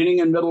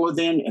beginning and middle of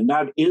the end, and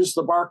that is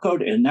the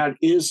barcode, and that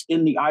is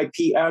in the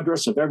IP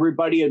address of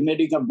everybody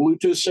emitting a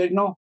Bluetooth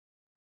signal.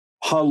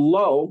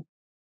 Hello,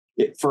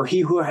 for he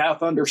who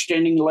hath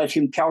understanding, let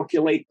him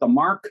calculate the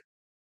mark.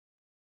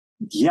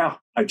 Yeah,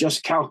 I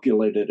just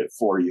calculated it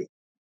for you.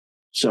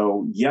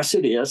 So yes,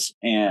 it is.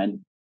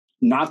 And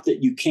not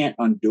that you can't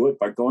undo it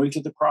by going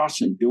to the cross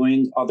and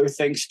doing other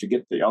things to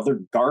get the other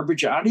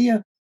garbage out of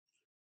you.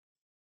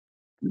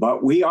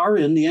 But we are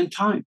in the end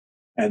time.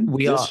 And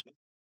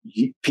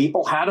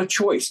people had a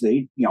choice.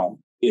 They,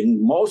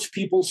 in most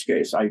people's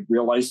case, I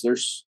realize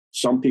there's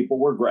some people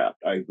were grabbed.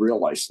 I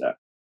realize that.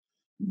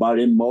 But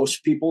in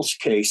most people's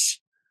case,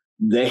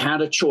 they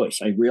had a choice.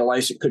 I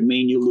realize it could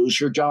mean you lose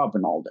your job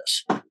and all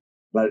this.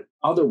 But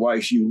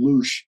otherwise, you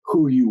lose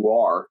who you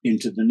are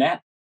into the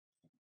net.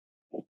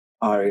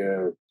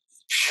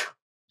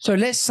 So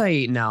let's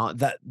say now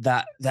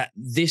that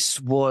this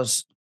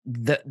was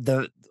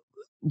the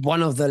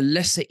one of the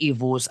lesser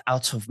evils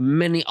out of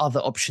many other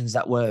options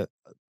that were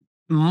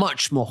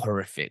much more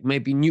horrific,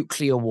 maybe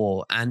nuclear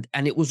war, and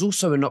it was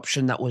also an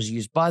option that was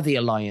used by the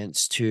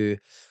Alliance to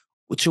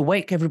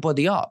wake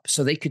everybody up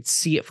so they could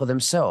see it for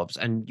themselves.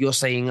 And you're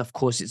saying, of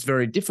course, it's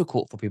very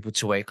difficult for people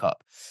to wake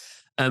up.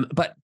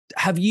 But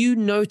have you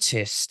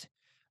noticed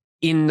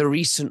in the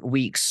recent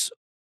weeks,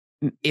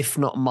 if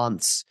not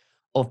months,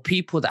 of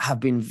people that have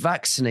been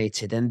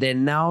vaccinated and they're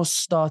now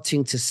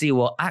starting to see,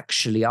 well,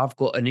 actually, I've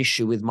got an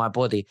issue with my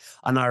body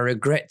and I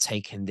regret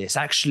taking this.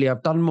 Actually,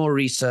 I've done more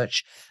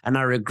research and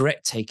I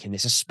regret taking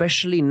this,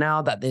 especially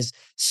now that there's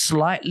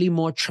slightly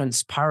more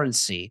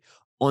transparency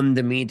on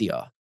the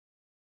media.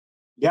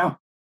 Yeah.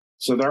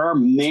 So there are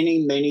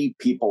many, many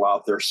people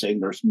out there saying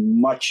there's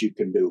much you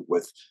can do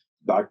with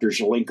Dr.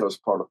 Zelenko's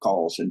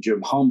protocols and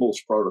Jim Humble's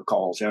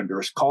protocols.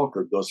 Andreas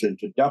Kalker goes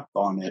into depth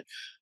on it.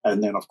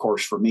 And then, of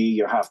course, for me,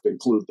 you have to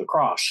include the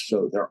cross.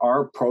 So there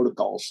are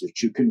protocols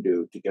that you can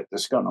do to get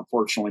this done.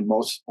 Unfortunately,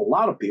 a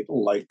lot of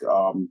people, like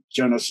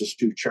Genesis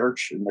 2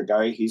 Church and the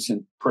guy, he's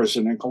in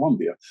prison in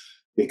Colombia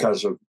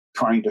because of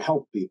trying to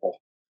help people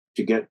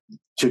to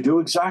do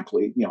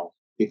exactly,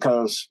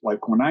 because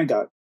like when I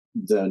got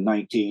the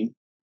 19,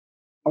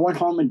 I went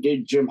home and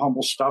did Jim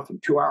Humble stuff in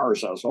 2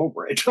 hours. I was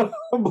over it.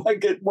 I'm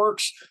like, it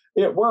works.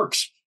 It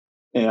works.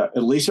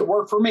 At least it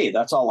worked for me.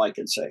 That's all I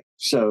can say.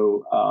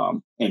 So,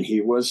 and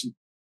he was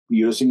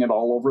using it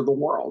all over the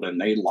world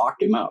and they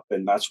locked him up.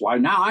 And that's why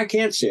now I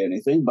can't say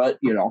anything, but,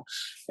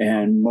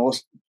 and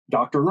most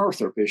Dr.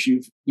 Northrup, as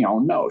you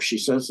know, she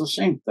says the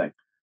same thing.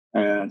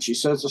 And she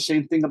says the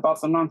same thing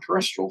about the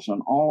non-terrestrials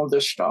and all of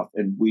this stuff.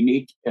 And we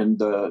need, and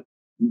the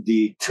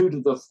 2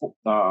 to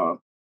the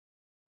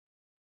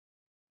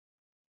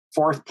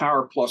fourth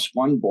power plus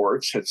 1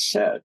 boards had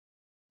said,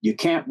 you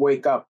can't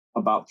wake up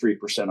about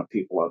 3% of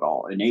people at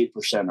all, and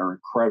 8% are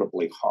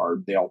incredibly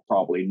hard. They'll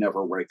probably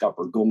never wake up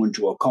or go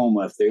into a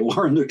coma if they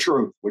learn the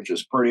truth, which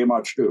is pretty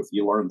much true if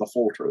you learn the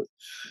full truth.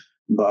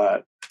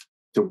 But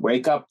to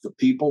wake up the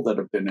people that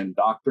have been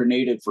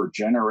indoctrinated for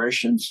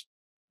generations,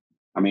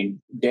 I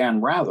mean,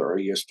 Dan Rather,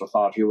 I used to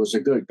thought he was a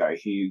good guy.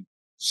 He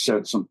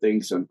said some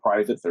things in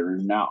private that are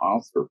now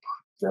out there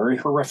very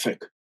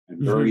horrific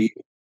and very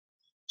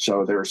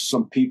So there's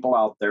some people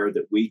out there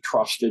that we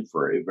trusted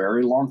for a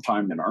very long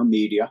time in our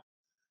media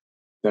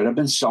that have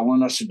been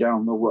selling us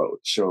down the road.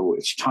 So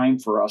it's time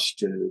for us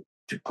to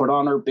put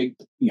on our big,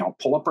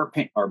 pull up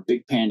our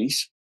big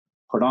panties,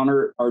 put on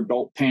our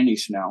adult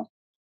panties now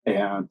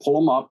and pull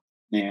them up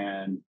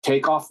and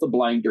take off the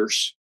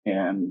blinders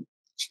and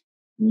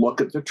look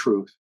at the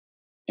truth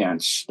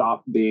and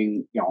stop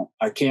being,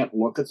 I can't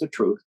look at the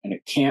truth and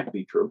it can't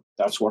be true.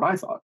 That's what I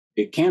thought.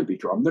 It can't be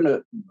true.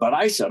 But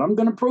I said, I'm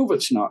going to prove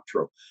it's not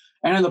true.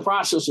 And in the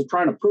process of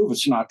trying to prove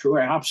it's not true,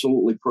 I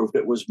absolutely proved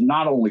it was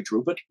not only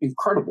true, but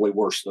incredibly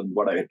worse than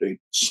what I had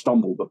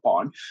stumbled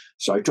upon.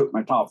 So I took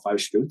my top 5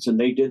 students and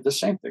they did the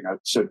same thing. I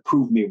said,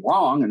 prove me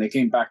wrong. And they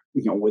came back,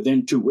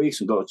 within 2 weeks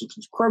and go, it's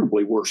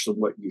incredibly worse than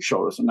what you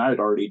showed us. And I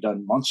had already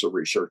done months of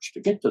research to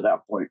get to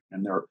that point.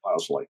 And there I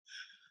was like,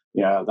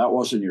 yeah, that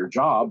wasn't your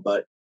job,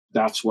 but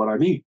that's what I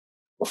mean.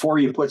 Before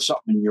you put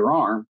something in your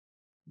arm,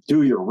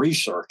 do your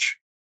research.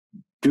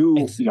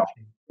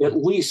 At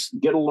least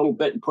get a little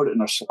bit and put it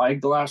in a slide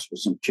glass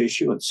with some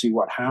tissue and see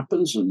what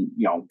happens and,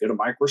 get a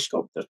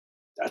microscope.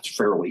 That's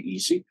fairly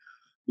easy.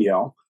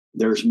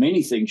 There's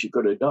many things you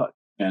could have done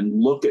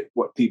and look at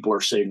what people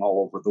are saying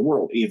all over the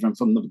world, even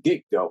from the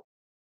get-go,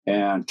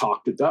 and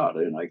talk to God.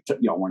 And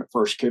when it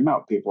first came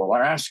out, people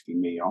are asking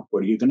me,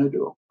 what are you going to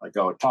do? I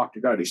go, talk to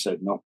God. He said,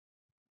 no.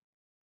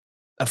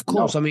 Of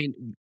course. No. I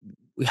mean,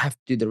 we have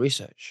to do the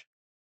research.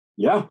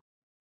 Yeah.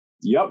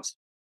 Yep.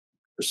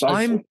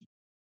 Precisely.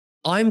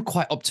 I'm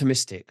quite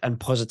optimistic and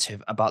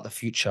positive about the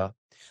future.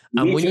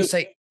 And Me when you too.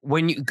 say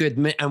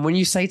and when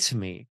you say to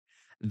me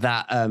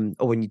that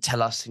or when you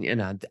tell us, you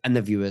know, and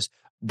the viewers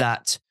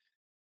that,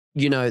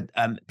 you know,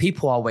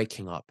 people are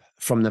waking up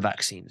from the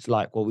vaccines,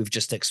 like what we've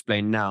just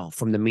explained now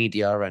from the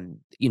media, and,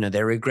 you know,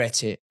 they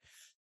regret it.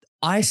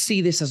 I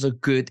see this as a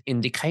good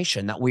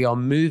indication that we are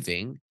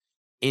moving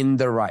in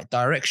the right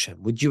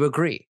direction. Would you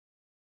agree?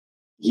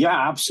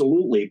 Yeah,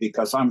 absolutely.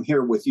 Because I'm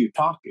here with you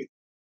talking.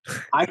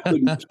 I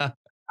couldn't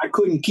I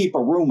couldn't keep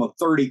a room of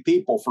 30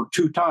 people for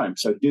 2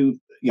 times. I do,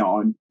 you know,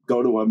 and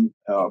go to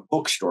a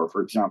bookstore,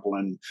 for example,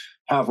 and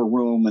have a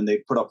room and they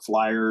put up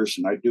flyers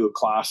and I'd do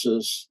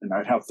classes and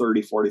I'd have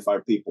 30,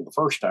 45 people the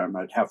first time.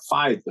 I'd have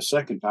 5 the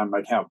second time.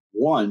 I'd have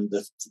 1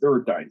 the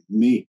third time,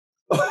 me.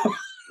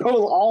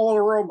 All in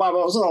a room by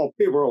myself.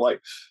 People were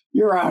like,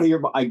 you're out of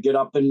here. I get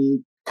up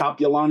in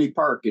Kapiolani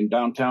Park in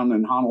downtown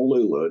in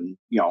Honolulu and,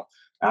 you know,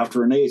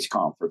 after an AIDS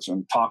conference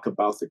and talk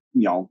about the,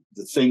 you know,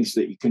 the things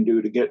that you can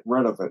do to get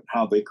rid of it,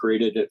 how they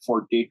created it at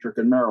Fort Detrick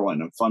in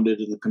Maryland and funded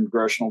in the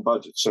congressional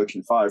budget,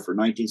 Section 5 for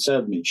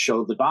 1970,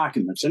 show the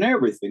documents and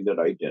everything that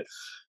I did.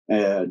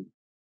 And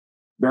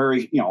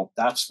very, you know,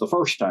 that's the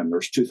first time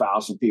there's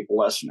 2,000 people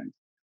listening,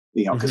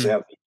 you know, because they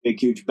have big,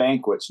 huge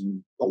banquets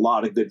and a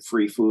lot of good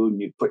free food.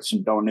 And you put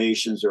some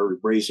donations or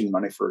raising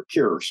money for a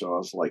cure. So I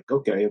was like,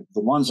 okay,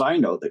 the ones I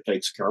know that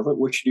takes care of it,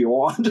 which do you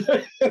want?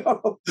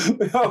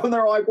 And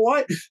they're like,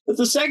 what? But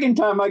the second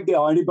time I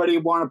go, anybody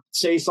want to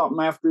say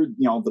something after,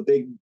 you know, the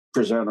big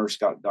presenters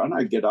got done,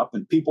 I get up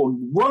and people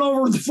run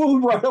over the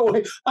food right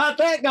away. Not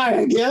that guy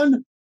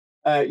again.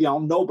 You know,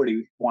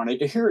 nobody wanted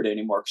to hear it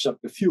anymore,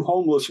 except a few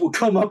homeless would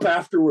come up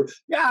afterward.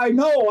 Yeah, I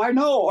know. I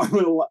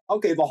mean,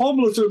 okay, the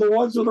homeless are the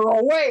ones that are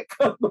awake.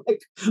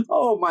 Like,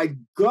 oh my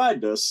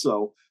goodness.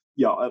 So,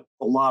 yeah,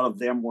 a lot of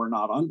them were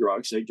not on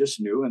drugs. They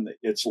just knew. And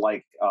it's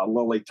like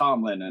Lily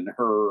Tomlin and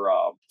her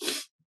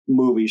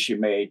movie she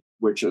made,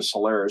 which is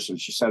hilarious.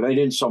 And she said, I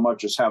didn't so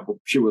much as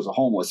she was a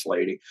homeless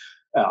lady.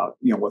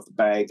 You know, with the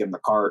bag and the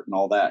cart and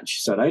all that. And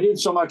she said, I didn't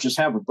so much as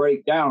have a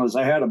breakdown as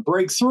I had a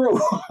breakthrough.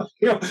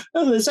 You know,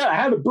 as I said, I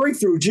had a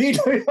breakthrough, Gene.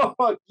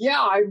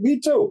 Yeah, me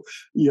too.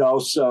 You know,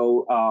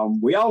 so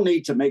we all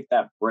need to make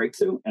that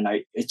breakthrough. And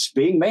it's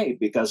being made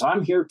because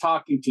I'm here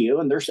talking to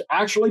you. And there's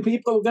actually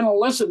people who are going to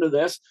listen to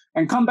this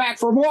and come back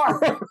for more.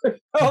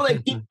 They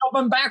keep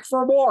coming back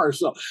for more.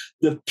 So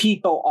the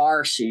people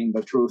are seeing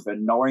the truth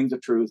and knowing the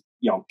truth.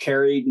 You know,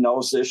 Carrie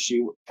knows this.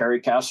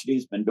 Carrie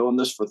Cassidy's been doing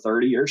this for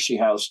 30 years. She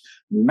has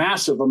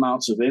massive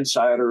amounts of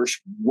insiders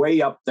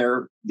way up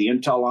there, the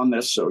intel on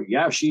this. So,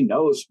 yeah, she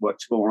knows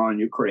what's going on in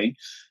Ukraine.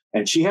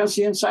 And she has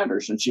the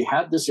insiders. And she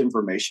had this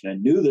information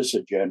and knew this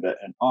agenda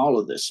and all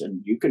of this.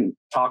 And you can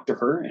talk to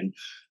her and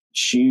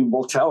she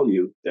will tell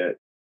you that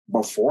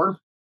before,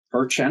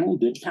 her channel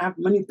didn't have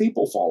many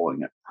people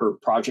following it. Her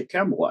Project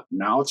Camelot.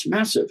 Now it's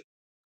massive.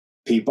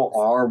 People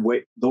are,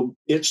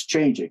 it's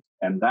changing.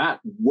 And that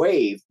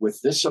wave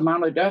with this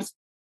amount of death,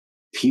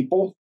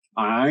 people,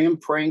 I am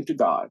praying to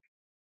God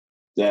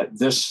that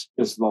this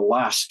is the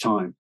last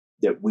time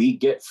that we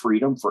get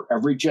freedom for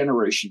every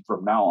generation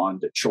from now on,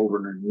 that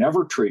children are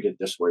never treated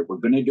this way. We're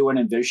going to do an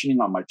envisioning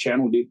on my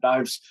channel deep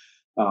dives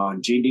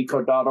on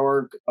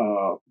gendecode.org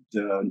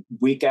the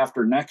week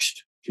after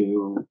next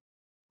to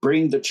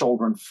bring the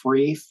children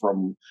free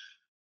from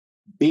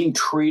being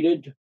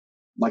treated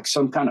like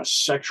some kind of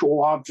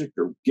sexual object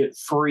or get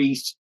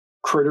free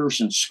critters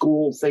in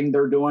school thing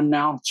they're doing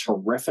now. It's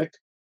horrific.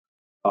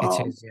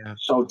 It is, yeah.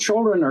 So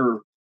children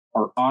are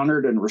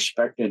honored and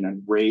respected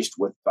and raised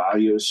with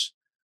values,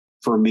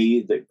 for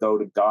me, that go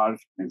to God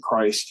and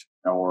Christ,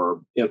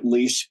 or at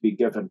least be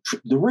given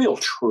the real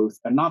truth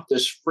and not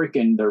this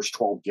freaking there's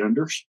 12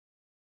 genders.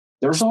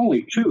 There's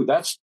only 2.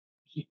 That's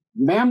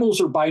mammals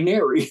are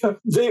binary,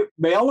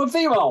 male and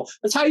female.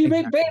 That's how you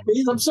make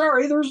babies. I'm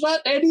sorry, there's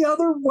not any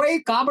other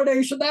way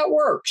combination that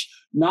works.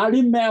 Not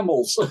in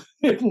mammals,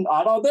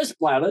 not on this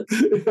planet.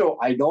 You know,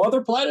 I know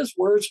other planets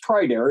where it's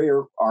trinary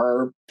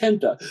or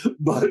penta,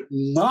 but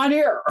not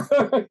here.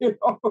 You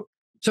know?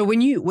 So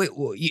when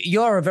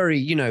you're a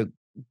very,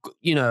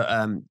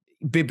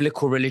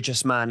 biblical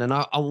religious man,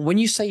 and when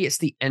you say it's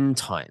the end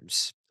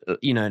times,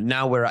 you know,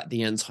 now we're at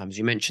the end times.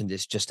 You mentioned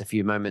this just a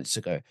few moments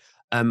ago.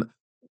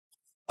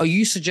 Are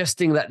you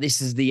suggesting that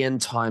this is the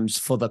end times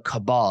for the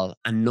cabal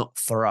and not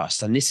for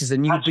us? And this is a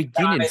new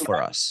beginning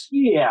for us?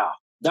 Yeah,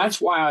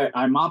 that's why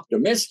I'm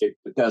optimistic,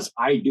 because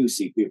I do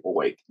see people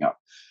waking up.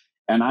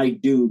 And I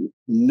do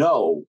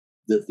know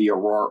that the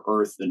Aurora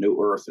Earth, the new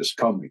Earth, is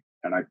coming.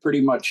 And I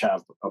pretty much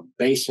have a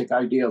basic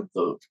idea of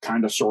the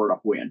kind of sort of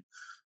when.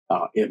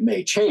 It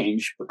may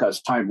change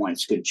because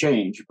timelines can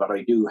change, but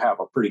I do have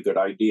a pretty good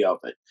idea of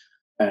it.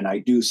 And I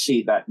do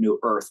see that new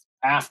Earth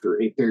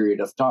after a period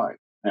of time.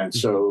 And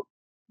so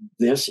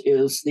this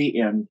is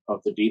the end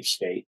of the deep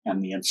state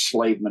and the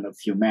enslavement of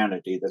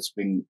humanity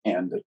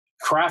and the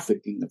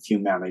trafficking of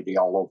humanity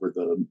all over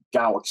the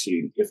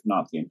galaxy, if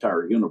not the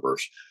entire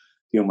universe.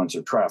 Humans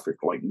are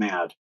trafficked like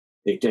mad.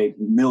 They take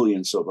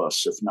millions of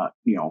us, if not,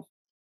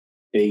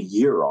 a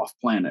year off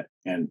planet,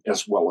 and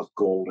as well as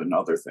gold and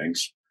other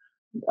things.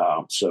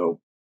 So,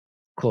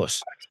 of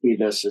course, I see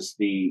this as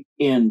the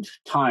end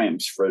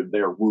times for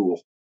their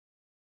rule.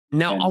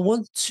 Now, I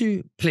want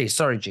to, please,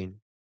 sorry, Gene.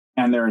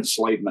 And their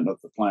enslavement of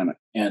the planet.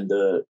 And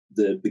the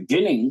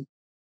beginning,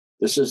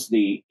 this is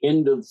the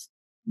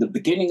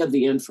beginning of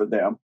the end for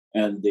them,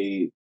 and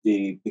the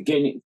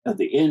beginning of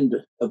the end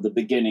of the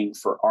beginning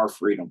for our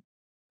freedom.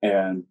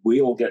 And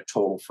we will get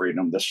total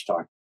freedom this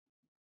time.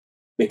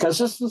 Because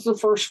this is the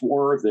first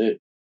war that,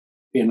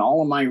 in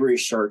all of my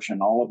research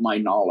and all of my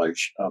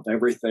knowledge of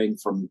everything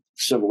from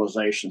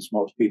civilizations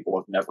most people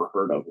have never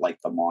heard of, like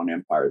the Mon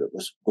Empire that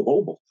was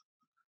global,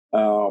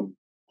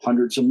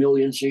 hundreds of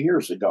millions of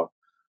years ago.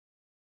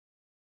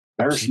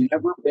 There's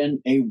never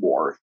been a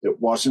war that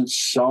wasn't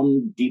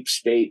some deep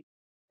state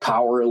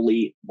power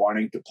elite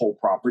wanting to pull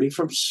property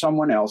from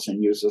someone else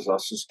and uses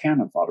us as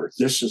cannon fodder.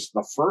 This is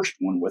the first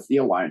one with the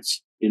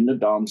Alliance in the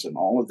Domes and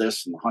all of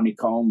this, and the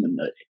honeycomb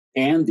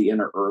and the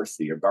inner earth,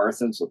 the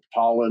Agarthans, the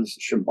Ptolans,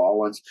 the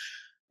Shimbalans,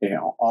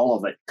 all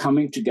of it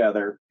coming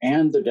together,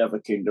 and the Deva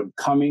Kingdom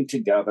coming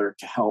together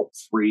to help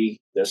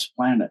free this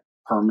planet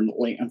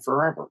permanently and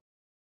forever.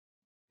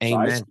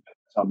 Amen. So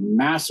a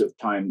massive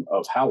time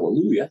of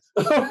hallelujah.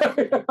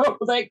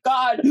 Thank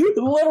God,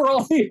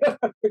 literally.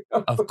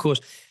 Of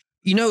course.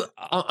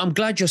 I'm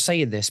glad you're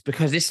saying this,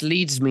 because this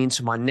leads me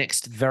into my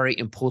next very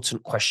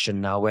important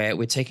question now, where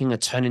we're taking a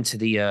turn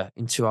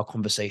into our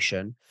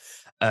conversation.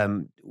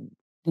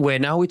 Where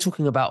now we're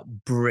talking about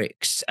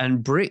BRICS,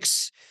 and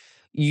BRICS,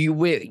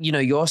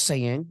 you're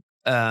saying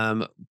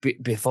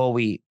before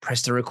we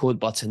press the record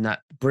button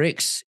that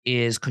BRICS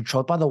is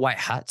controlled by the White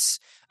Hats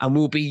and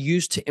will be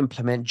used to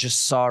implement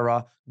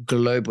Gesara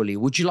globally.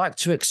 Would you like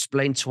to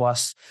explain to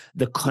us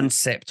the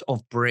concept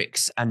of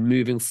BRICS and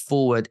moving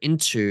forward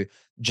into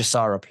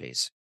Gesara,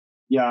 please?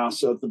 Yeah,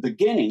 so at the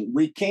beginning,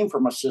 we came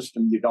from a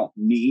system you don't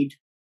need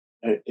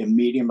a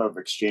medium of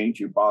exchange.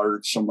 You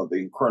bartered some of the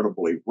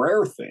incredibly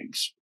rare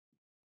things,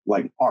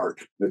 like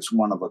art, that's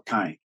one of a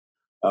kind.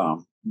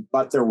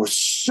 But there was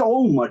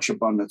so much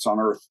abundance on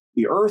Earth.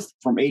 The Earth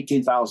from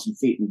 18,000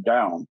 feet and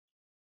down,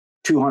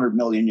 200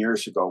 million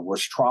years ago,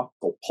 was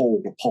tropical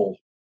pole to pole.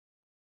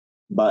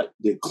 But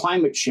the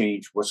climate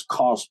change was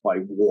caused by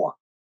war,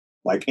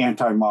 like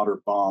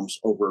anti-mortar bombs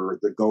over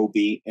the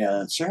Gobi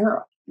and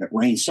Sahara. It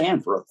rained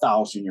sand for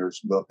 1,000 years,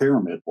 the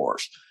pyramid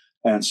wars.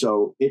 And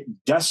so it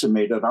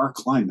decimated our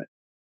climate.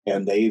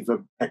 And they've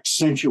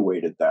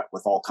accentuated that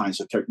with all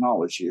kinds of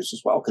technologies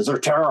as well, because they're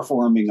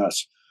terraforming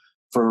us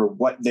for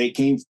what they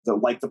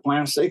like the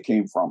planets they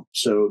came from.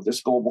 So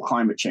this global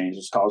climate change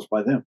is caused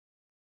by them,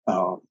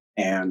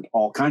 and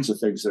all kinds of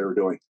things they're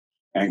doing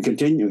and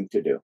continuing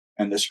to do.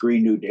 And this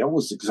Green New Deal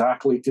is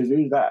exactly to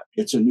do that.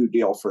 It's a new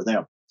deal for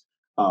them.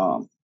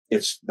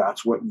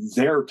 That's what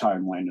their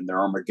timeline and their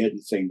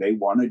Armageddon thing they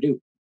want to do.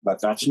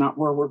 But that's not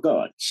where we're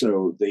going.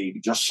 So the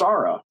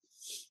Gesara,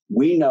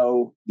 we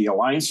know, the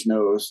Alliance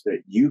knows that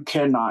you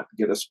cannot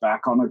get us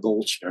back on a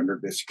gold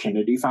standard, as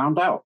Kennedy found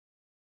out.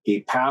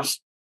 He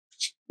passed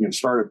and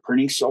started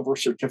printing silver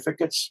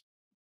certificates,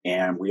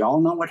 and we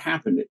all know what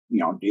happened at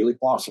Dealey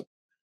Plaza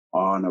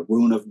on a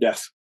rune of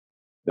death.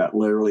 That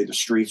literally the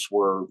streets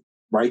were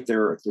right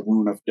there at the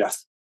rune of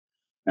death.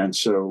 And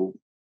so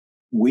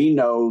we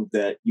know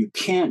that you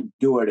can't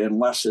do it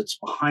unless it's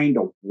behind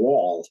a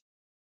wall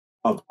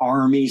of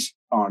armies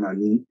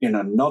in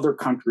another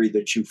country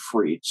that you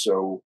freed.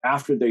 So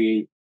after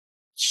the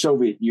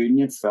Soviet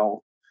Union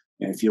fell,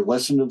 and if you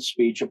listen to the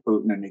speech of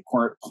Putin, and he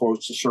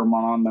quotes the Sermon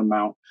on the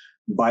Mount,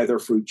 by their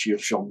fruits you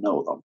shall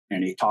know them.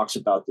 And he talks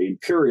about the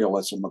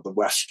imperialism of the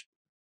West.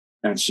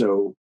 And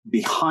so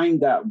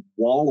behind that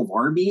wall of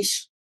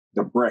armies,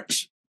 the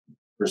BRICS,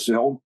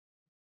 Brazil,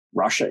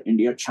 Russia,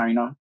 India,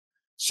 China,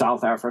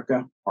 South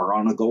Africa, are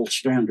on a gold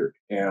standard.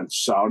 And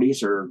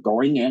Saudis are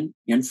going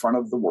in front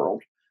of the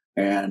world.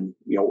 And,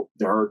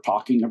 they're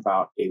talking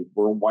about a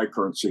worldwide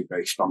currency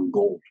based on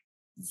gold.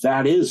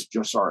 That is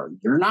Gesara.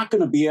 You're not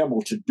going to be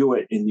able to do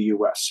it in the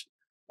U.S.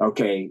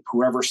 Okay,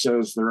 whoever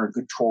says they're in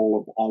control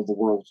of all the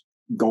world's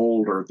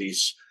gold, or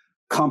these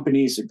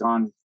companies have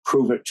gone,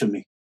 prove it to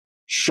me.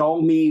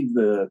 Show me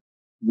the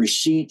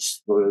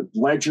receipts, the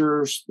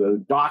ledgers,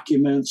 the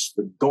documents,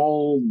 the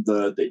gold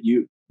that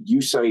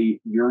you say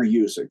you're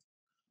using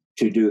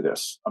to do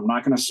this. I'm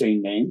not going to say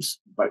names,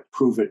 but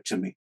prove it to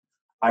me.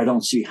 I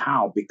don't see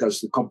how, because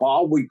the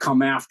cabal would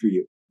come after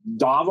you.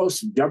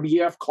 Davos,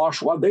 WF, Klaus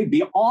Schwab, they'd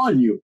be on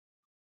you.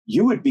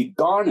 You would be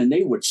gone, and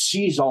they would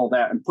seize all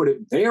that and put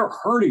it. They are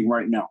hurting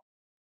right now.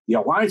 The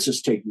Alliance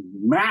is taking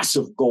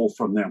massive gold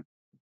from them,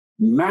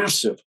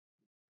 massive,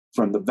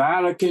 from the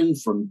Vatican,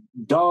 from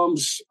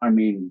Dums. I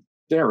mean,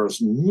 there is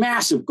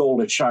massive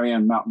gold at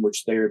Cheyenne Mountain,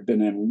 which they have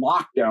been in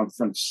lockdown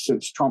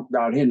since Trump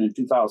got in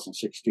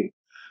 2016.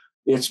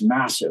 It's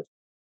massive.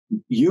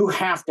 You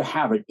have to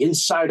have it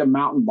inside a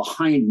mountain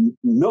behind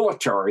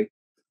military.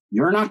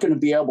 You're not going to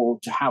be able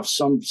to have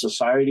some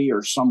society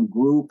or some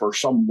group or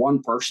some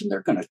one person.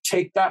 They're going to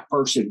take that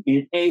person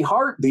in a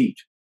heartbeat.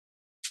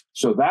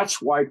 So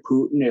that's why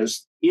Putin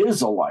is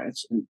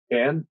alliance.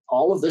 And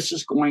all of this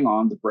is going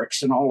on, the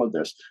BRICS and all of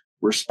this,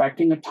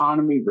 respecting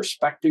autonomy,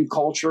 respecting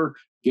culture,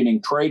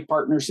 getting trade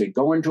partners. They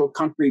go into a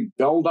country,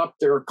 build up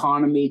their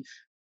economy.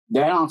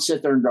 They don't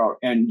sit there and go,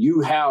 and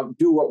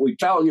do what we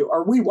tell you,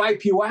 or we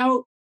wipe you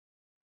out.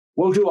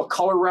 We'll do a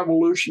color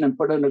revolution and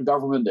put in a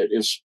government that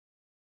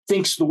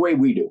thinks the way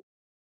we do.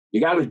 You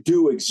got to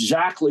do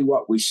exactly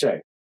what we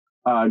say.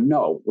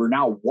 No, we're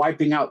now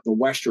wiping out the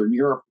Western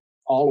Europe,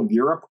 all of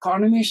Europe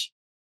economies.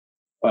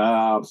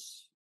 Like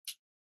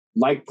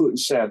Putin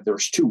said,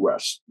 there's two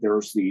Wests.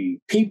 There's the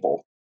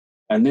people,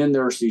 and then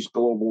there's these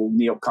global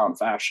neocon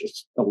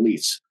fascist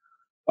elites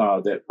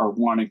that are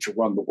wanting to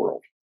run the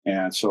world.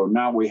 And so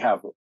now we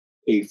have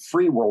a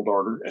free world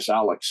order, as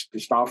Alex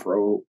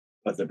Christoforo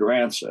of the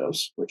Duran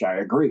says, which I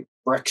agree,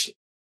 Brexit.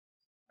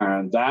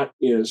 And that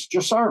is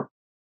Gesara.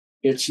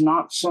 It's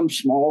not some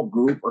small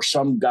group or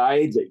some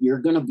guy that you're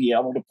going to be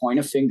able to point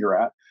a finger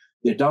at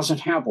that doesn't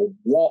have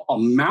a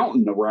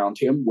mountain around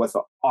him with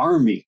an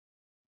army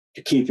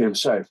to keep him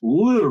safe.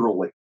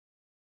 Literally.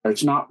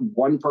 It's not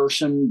one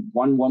person,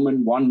 one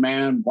woman, one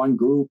man, one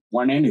group,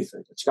 one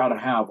anything. It's got to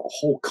have a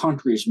whole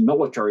country's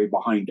military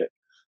behind it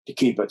to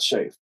keep it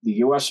safe. The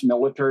U.S.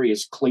 military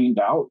is cleaned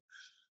out,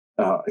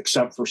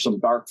 except for some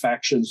dark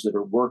factions that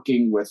are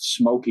working with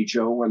Smokey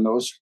Joe and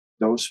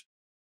those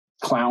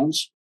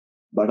clowns,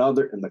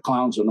 and the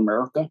clowns in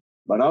America.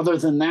 But other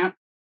than that,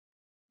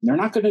 they're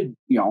not going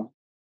to,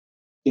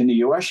 in the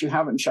U.S. you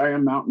have it in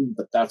Cheyenne Mountain,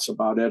 but that's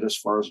about it as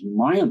far as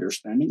my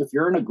understanding. If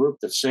you're in a group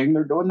that's saying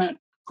they're doing that,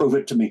 prove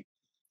it to me.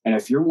 And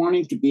if you're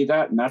wanting to be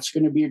that, and that's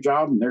going to be your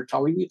job, and they're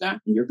telling you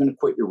that, and you're going to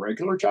quit your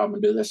regular job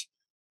and do this,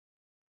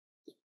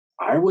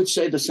 I would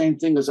say the same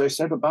thing as I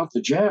said about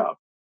the jab.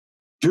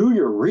 Do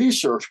your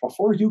research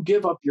before you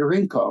give up your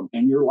income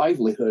and your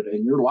livelihood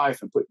and your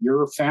life and put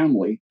your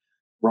family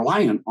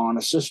reliant on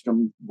a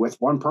system with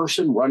one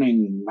person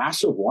running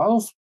massive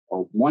wealth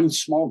or one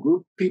small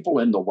group of people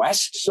in the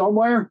West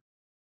somewhere.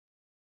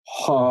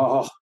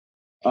 Oh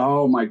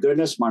my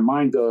goodness, my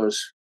mind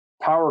goes,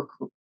 power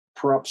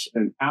corrupts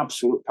and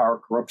absolute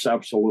power corrupts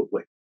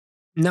absolutely.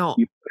 No.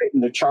 You put it in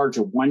the charge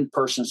of one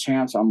person's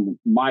hands,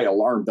 my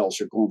alarm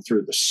bells are going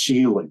through the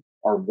ceiling,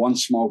 or one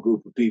small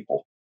group of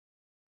people.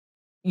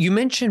 You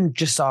mentioned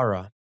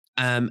Gesara,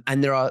 and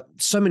there are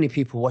so many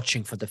people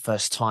watching for the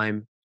first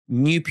time,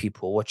 new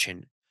people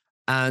watching.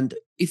 And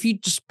if you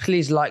just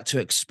please like to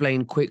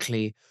explain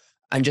quickly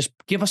and just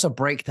give us a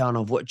breakdown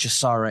of what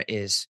Gesara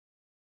is.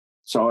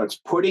 So it's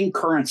putting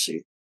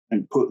currency,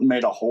 and Putin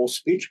made a whole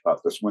speech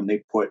about this when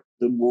they put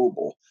the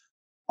ruble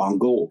on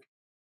gold,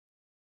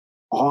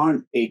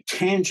 on a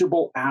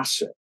tangible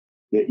asset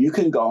that you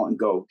can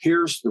go,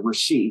 here's the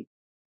receipt,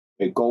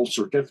 a gold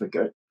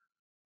certificate,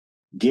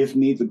 give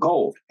me the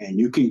gold, and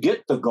you can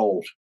get the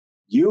gold.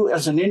 You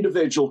as an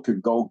individual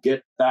could go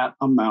get that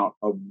amount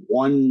of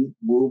 1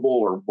 ruble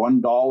or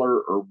 $1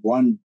 or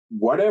one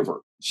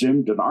whatever,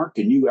 Zim dinar.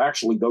 Can you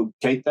actually go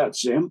take that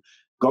Zim,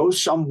 go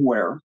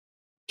somewhere,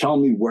 tell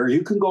me where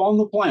you can go on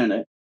the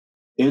planet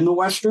in the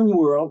Western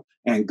world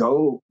and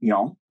go,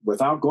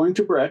 without going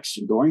to BRICS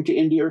and going to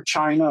India or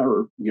China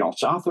or,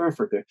 South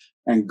Africa,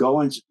 and go,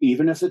 and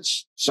even if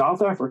it's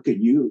South Africa,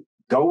 you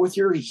go with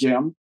your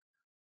Zim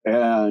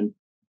and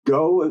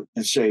go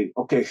and say,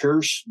 okay,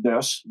 here's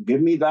this,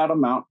 give me that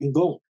amount in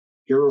gold.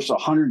 Here's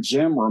 100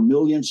 Zim or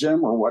 1,000,000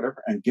 Zim or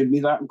whatever, and give me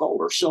that in gold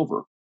or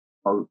silver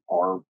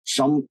or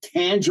some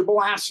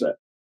tangible asset,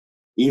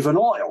 even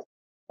oil.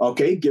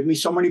 Okay, give me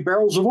so many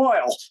barrels of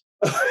oil.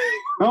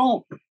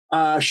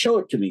 Show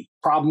it to me.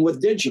 Problem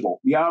with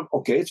digital. Yeah,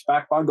 okay, it's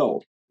backed by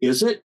gold.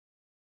 Is it?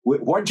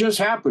 What just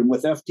happened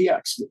with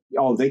FTX?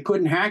 Oh, they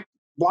couldn't hack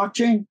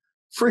blockchain?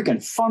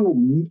 Freaking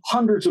funneled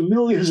hundreds of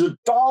millions of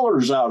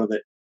dollars out of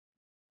it.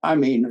 I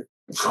mean,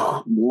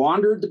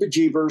 laundered the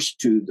bejeebers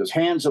to the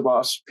hands of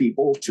us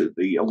people, to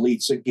the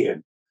elites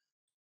again.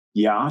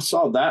 Yeah, I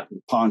saw that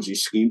Ponzi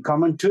scheme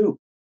coming too.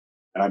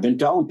 And I've been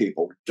telling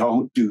people,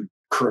 don't do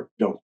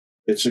crypto.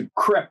 It's a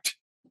crypt.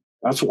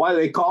 That's why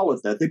they call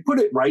it that. They put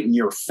it right in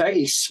your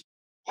face.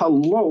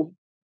 Hello.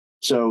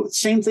 So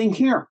same thing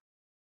here.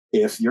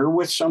 If you're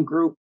with some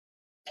group,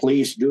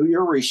 please do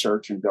your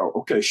research and go,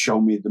 okay, show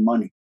me the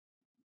money.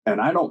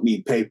 And I don't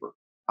mean paper.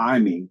 I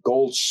mean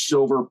gold,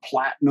 silver,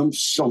 platinum,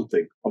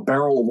 something, a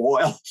barrel of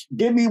oil.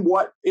 Give me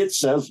what it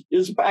says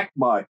is backed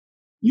by.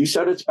 You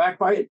said it's backed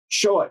by it?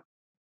 Show it.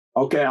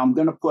 Okay, I'm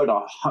going to put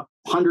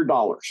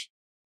 $100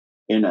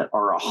 in it,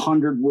 or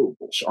 100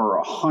 rubles, or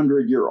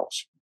 100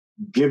 euros.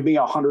 Give me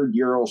 100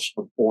 euros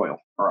of oil,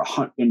 or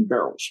in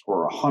barrels,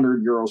 or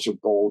 100 euros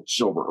of gold,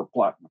 silver, or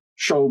platinum.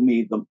 Show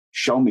me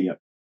it.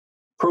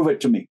 Prove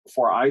it to me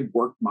before I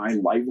work my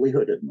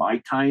livelihood and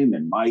my time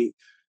and my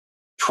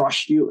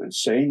trust you in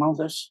saying all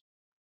this.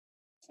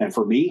 And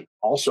for me,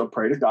 also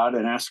pray to God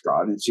and ask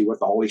God and see what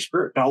the Holy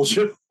Spirit tells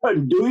you.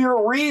 And do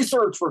your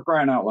research, for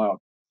crying out loud.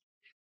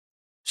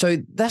 So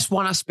that's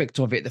one aspect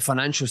of it, the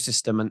financial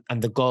system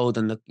and the gold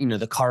and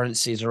the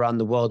currencies around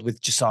the world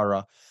with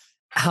Gesara.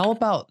 How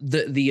about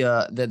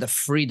the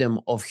freedom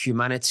of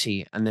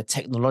humanity and the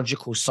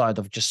technological side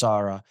of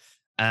Gesara,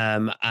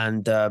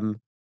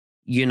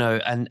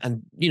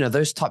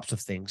 those types of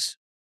things?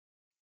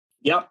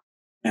 Yep.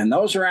 And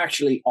those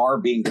are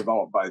being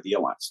developed by the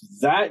Alliance.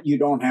 That you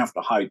don't have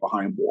to hide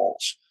behind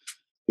walls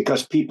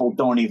because people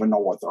don't even know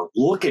what they're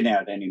looking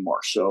at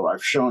anymore. So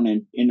I've shown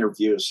in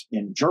interviews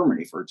in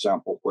Germany, for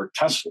example, where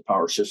Tesla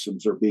power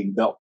systems are being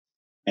built.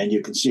 And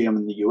you can see them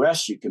in the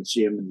US, you can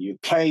see them in the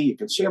UK, you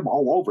can see them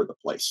all over the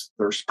place.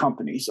 There's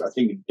companies, I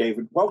think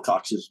David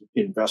Wilcox is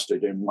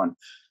invested in one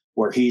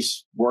where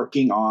he's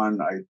working on,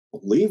 I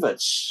believe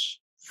it's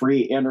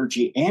free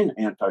energy and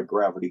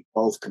anti-gravity,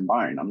 both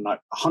combined. I'm not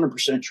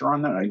 100% sure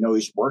on that. I know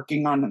he's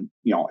working on,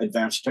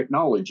 advanced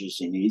technologies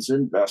he needs to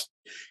invest.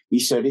 He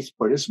said he's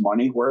put his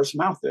money where his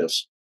mouth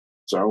is.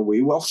 So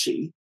we will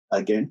see.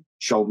 Again,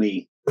 show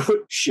me.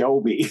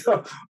 Show me,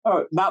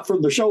 not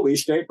from the show me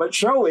state, but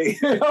show me.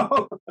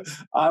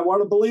 I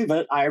want to believe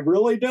it. I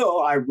really do.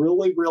 I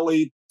really,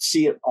 really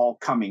see it all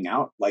coming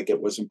out like it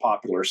was in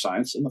popular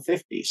science in the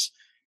 50s.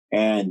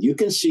 And you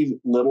can see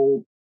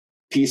little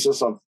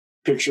pieces of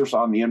pictures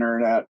on the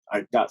internet.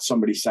 I got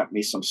somebody sent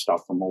me some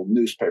stuff from old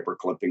newspaper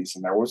clippings,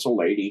 and there was a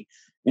lady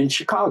in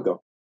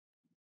Chicago,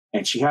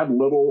 and she had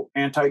little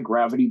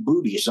anti-gravity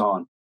booties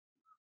on.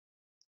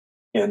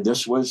 And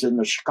this was in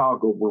the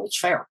Chicago World's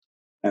Fair.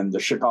 And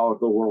the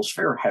Chicago World's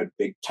Fair had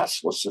big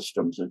Tesla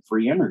systems and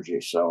free energy.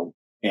 So,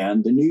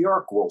 and the New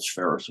York World's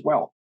Fair as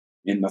well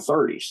in the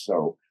 30s.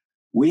 So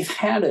we've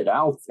had it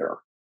out there,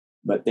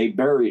 but they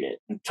buried it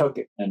and took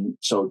it. And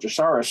so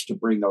Gesara is to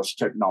bring those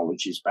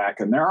technologies back.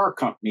 And there are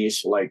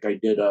companies, like I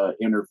did an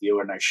interview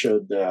and I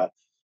showed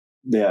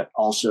that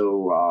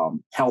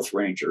also Health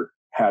Ranger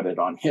had it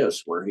on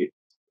his, where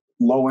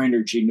low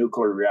energy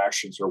nuclear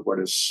reactions are what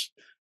is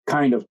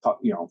kind of,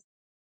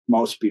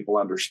 most people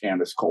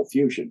understand as cold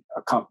fusion.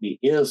 A company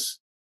is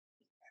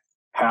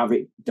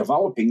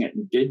developing it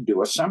and did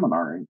do a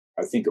seminar, and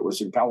I think it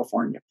was in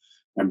California,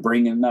 and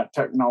bringing that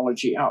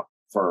technology out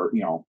for,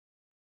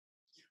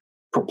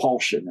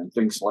 propulsion and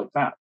things like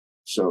that.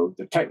 So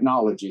the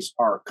technologies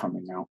are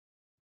coming out.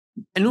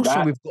 And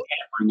also we've got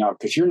bring out,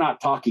 because you're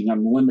not talking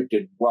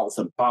unlimited wealth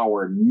and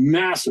power and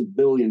massive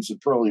billions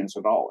and trillions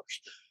of dollars.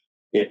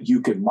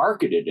 You can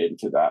market it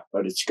into that,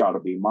 but it's got to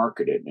be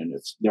marketed, and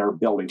they're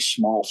building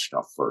small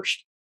stuff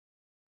first.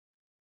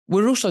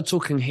 We're also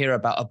talking here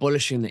about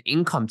abolishing the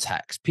income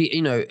tax.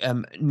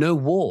 No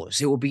wars.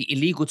 It will be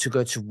illegal to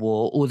go to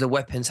war. All the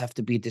weapons have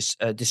to be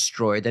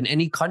destroyed, and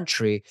any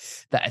country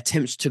that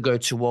attempts to go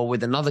to war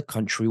with another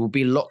country will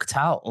be locked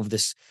out of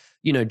this,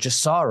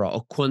 Gesara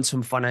or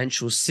quantum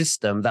financial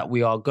system that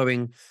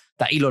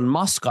Elon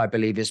Musk, I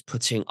believe, is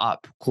putting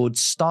up, called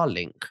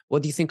Starlink.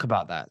 What do you think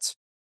about that?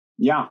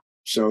 Yeah.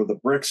 So the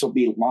BRICS will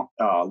be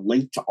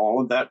linked to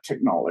all of that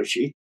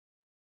technology.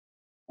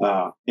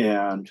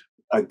 And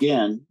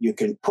again, you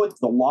can put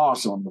the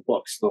laws on the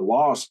books. The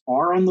laws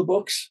are on the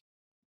books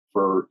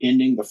for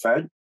ending the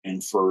Fed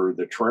and for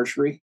the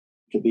Treasury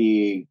to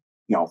be,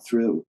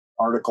 through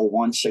Article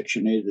 1,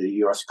 Section 8 of the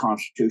U.S.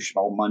 Constitution,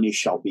 all money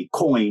shall be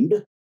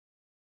coined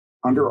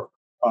under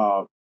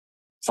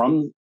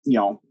from,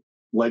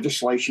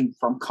 legislation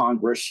from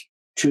Congress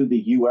to the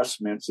U.S.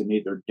 mints in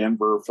either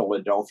Denver,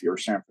 Philadelphia, or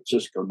San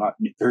Francisco.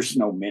 There's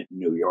no mint in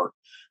New York.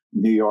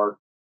 New York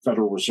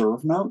Federal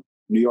Reserve note,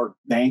 New York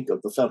Bank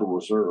of the Federal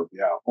Reserve,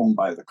 owned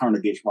by the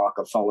Carnegies,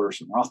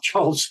 Rockefellers, and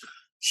Rothschilds.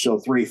 So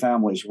 3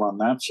 families run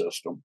that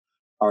system,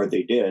 or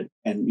they did.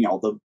 And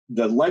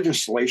the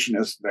legislation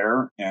is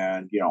there,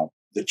 and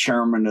the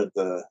chairman of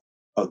the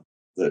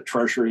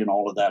Treasury and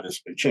all of that has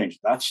been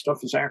changed. That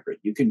stuff is accurate.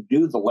 You can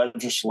do the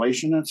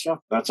legislation and stuff.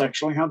 That's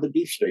actually how the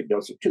deep state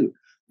does it too.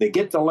 They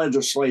get the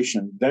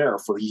legislation there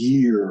for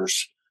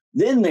years,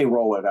 then they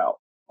roll it out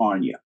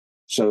on you.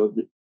 So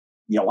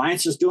the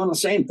Alliance is doing the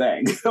same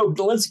thing.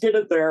 Let's get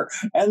it there,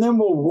 and then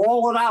we'll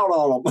roll it out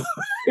on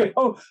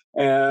them.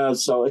 And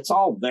so it's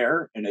all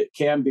there, and it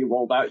can be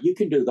rolled out. You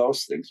can do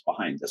those things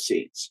behind the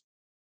scenes,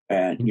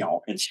 and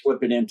and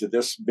slip it into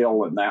this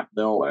bill and that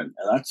bill, and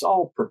that's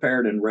all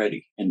prepared and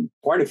ready in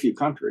quite a few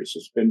countries.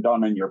 It's been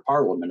done in your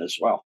parliament as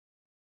well.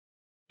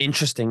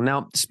 Interesting.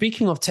 Now,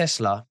 speaking of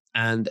Tesla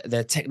and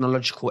the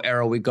technological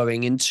era we're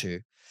going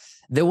into,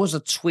 there was a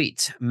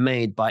tweet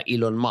made by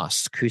Elon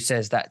Musk who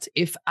says that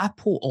if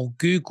Apple or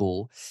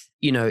Google,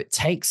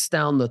 takes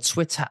down the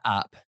Twitter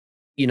app,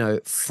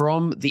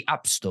 from the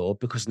App Store,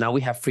 because now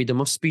we have freedom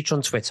of speech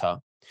on Twitter,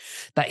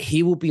 that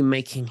he will be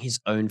making his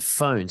own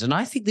phones. And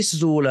I think this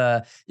is all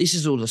a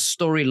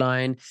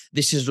storyline.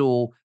 This is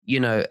all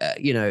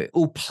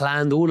all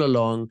planned all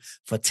along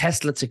for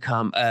Tesla to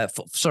come,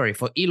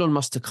 for Elon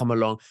Musk to come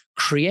along,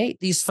 create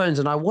these phones.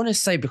 And I want to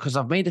say, because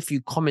I've made a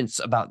few comments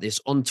about this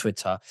on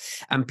Twitter,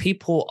 and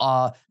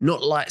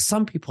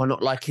some people are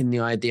not liking the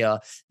idea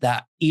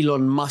that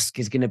Elon Musk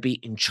is going to be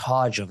in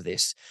charge of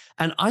this.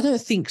 And I don't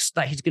think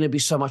that he's going to be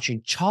so much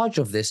in charge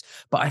of this,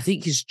 but I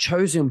think he's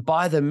chosen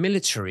by the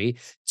military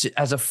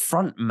as a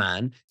front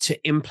man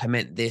to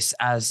implement this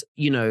as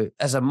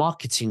a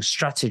marketing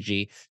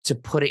strategy to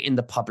put it in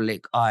the public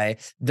public eye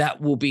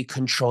that will be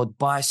controlled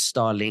by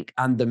Starlink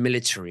and the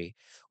military.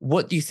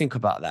 What do you think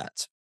about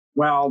that?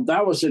 Well,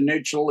 that was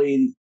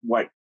initially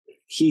what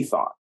he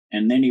thought.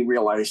 And then he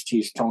realized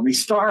he's Tony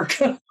Stark.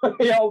 The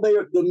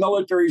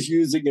military's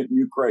using it in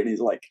Ukraine.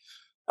 He's like,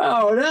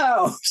 oh,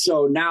 no.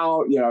 So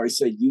now, he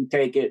said, you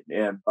take it.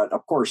 But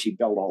of course, he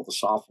built all the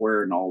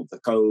software and all the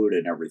code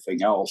and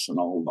everything else and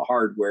all the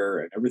hardware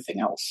and everything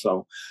else.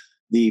 So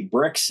the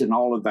BRICS and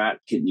all of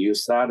that can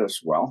use that as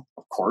well,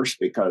 of course,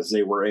 because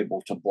they were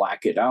able to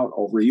black it out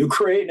over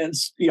Ukraine. And,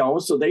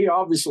 so they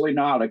obviously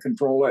know how to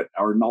control it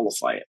or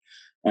nullify it.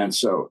 And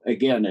so,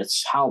 again,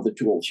 it's how the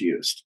tool's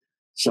used.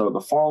 So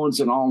the phones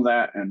and all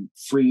that and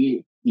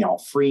free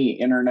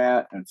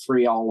internet and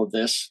free all of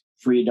this,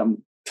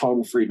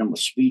 total freedom of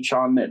speech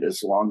on it,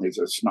 as long as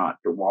it's not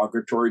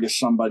derogatory to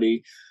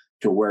somebody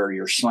to where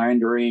you're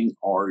slandering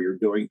or you're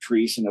doing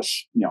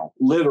treasonous,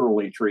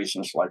 literally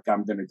treasonous, like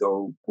I'm going to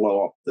go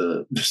blow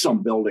up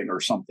some building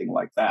or something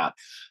like that,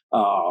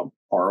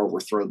 or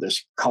overthrow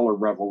this color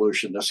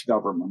revolution, this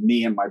government.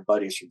 Me and my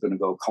buddies are going to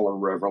go color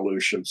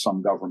revolution,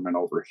 some government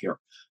over here.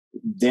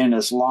 Then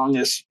as long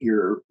as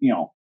you're,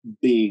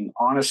 being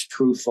honest,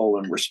 truthful,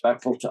 and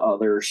respectful to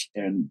others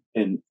and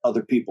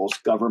other people's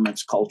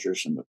governments,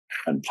 cultures, and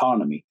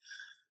autonomy,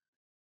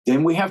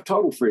 then we have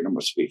total freedom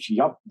of speech.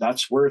 Yep,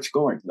 that's where it's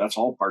going. That's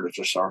all part of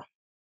Gesara.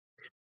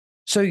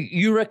 So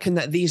you reckon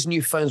that these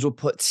new phones will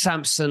put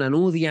Samsung and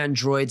all the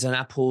Androids and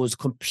Apples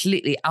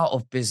completely out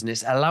of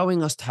business,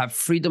 allowing us to have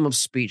freedom of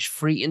speech,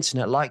 free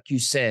internet, like you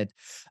said,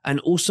 and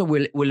also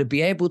will it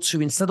be able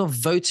to, instead of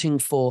voting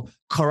for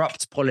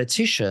corrupt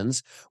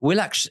politicians,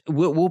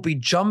 we'll be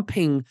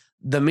jumping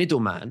the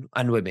middleman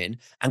and women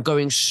and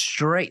going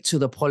straight to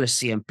the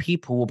policy, and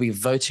people will be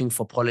voting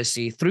for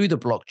policy through the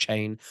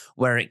blockchain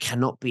where it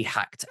cannot be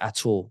hacked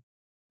at all?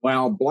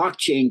 Well,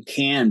 blockchain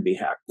can be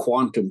hacked.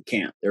 Quantum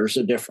can't. There's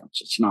a difference.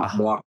 It's not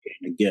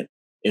blockchain. Again,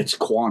 it's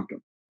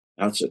quantum.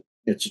 It's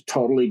a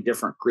totally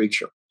different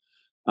creature.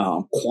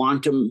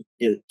 Quantum,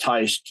 it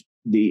ties to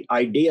the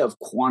idea of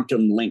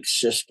quantum linked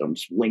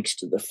systems links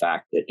to the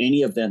fact that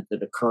any event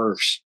that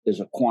occurs is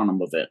a quantum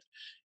event.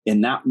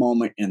 In that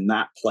moment, in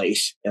that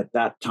place, at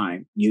that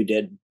time, you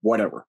did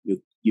whatever.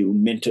 You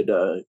minted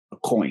a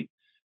coin.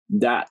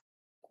 That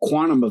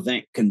quantum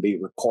event can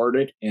be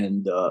recorded,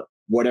 and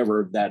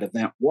whatever that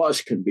event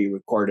was can be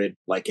recorded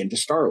like into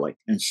Starlink.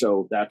 And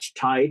so that's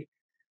tied.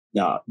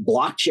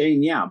 Blockchain,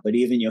 yeah, but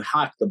even you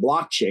hack the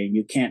blockchain,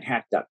 you can't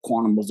hack that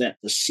quantum event,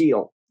 the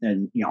seal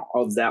and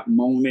of that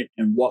moment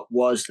and what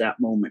was that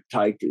moment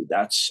tied to.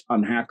 That's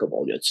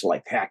unhackable. It's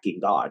like hacking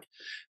God.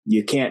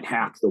 You can't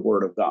hack the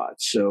word of God.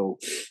 So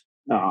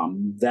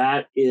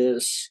that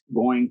is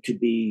going to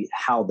be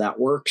how that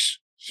works.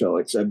 So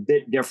it's a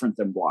bit different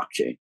than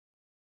blockchain.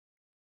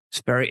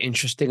 It's very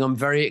interesting. I'm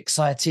very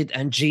excited.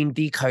 And Gene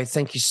Decode,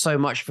 thank you so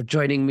much for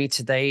joining me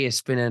today.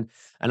 It's been an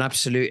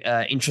absolute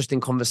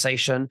interesting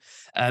conversation.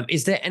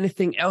 Is there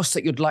anything else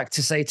that you'd like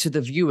to say to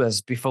the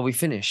viewers before we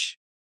finish?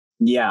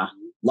 Yeah.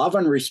 Love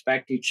and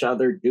respect each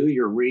other. Do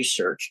your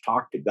research.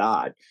 Talk to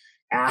God.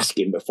 Ask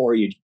him before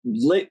you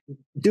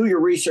do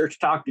your research.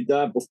 Talk to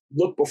God.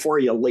 Look before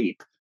you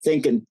leap.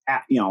 Think and,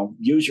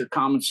 use your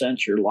common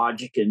sense, your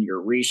logic, and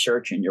your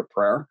research and your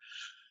prayer.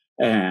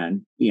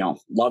 And,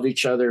 love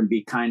each other and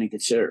be kind and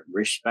considerate,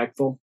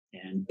 respectful,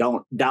 and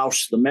don't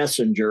douse the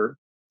messenger.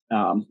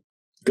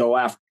 Go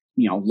after,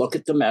 look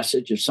at the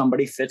message. If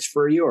somebody fits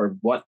for you or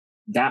what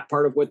that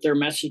part of what their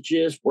message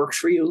is works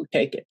for you,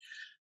 take it.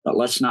 But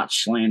let's not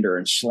slander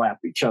and slap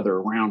each other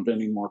around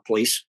anymore,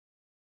 please.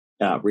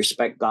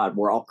 Respect God.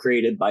 We're all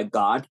created by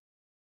God.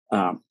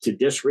 To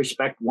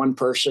disrespect one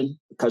person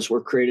because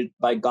we're created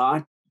by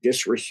God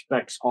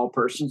disrespects all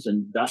persons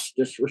and thus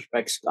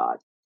disrespects God.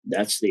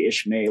 That's the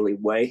Ishmaeli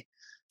way.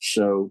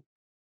 So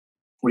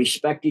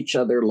respect each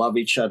other, love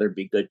each other,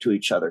 be good to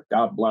each other.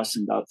 God bless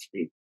and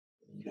Godspeed.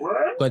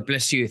 God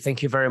bless you.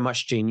 Thank you very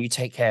much, Gene. You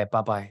take care.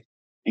 Bye-bye.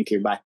 Thank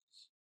you. Bye.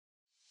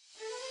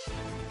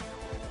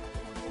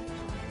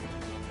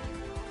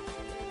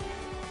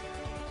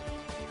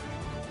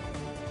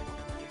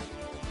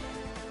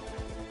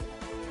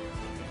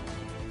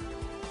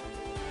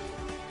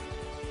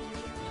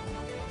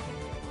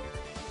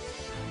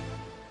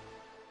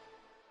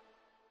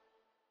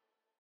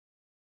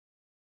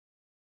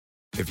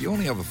 If you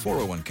only have a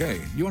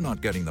 401k, you're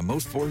not getting the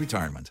most for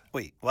retirement.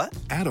 Wait, what?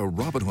 Add a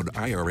Robinhood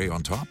IRA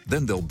on top,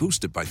 then they'll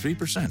boost it by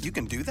 3%. You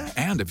can do that?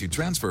 And if you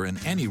transfer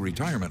in any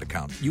retirement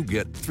account, you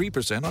get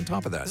 3% on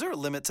top of that. Is there a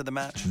limit to the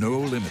match? No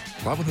limit.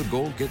 Robinhood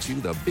Gold gets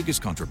you the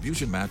biggest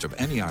contribution match of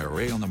any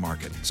IRA on the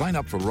market. Sign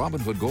up for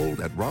Robinhood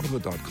Gold at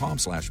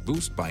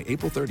Robinhood.com/boost by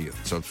April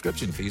 30th.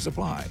 Subscription fees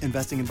apply.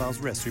 Investing involves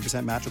risk.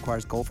 3% match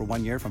requires gold for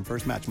 1 year from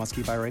first match. Must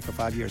keep IRA for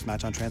 5 years.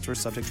 Match on transfers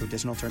subject to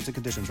additional terms and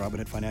conditions.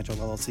 Robinhood Financial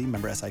LLC,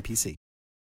 member SIPC.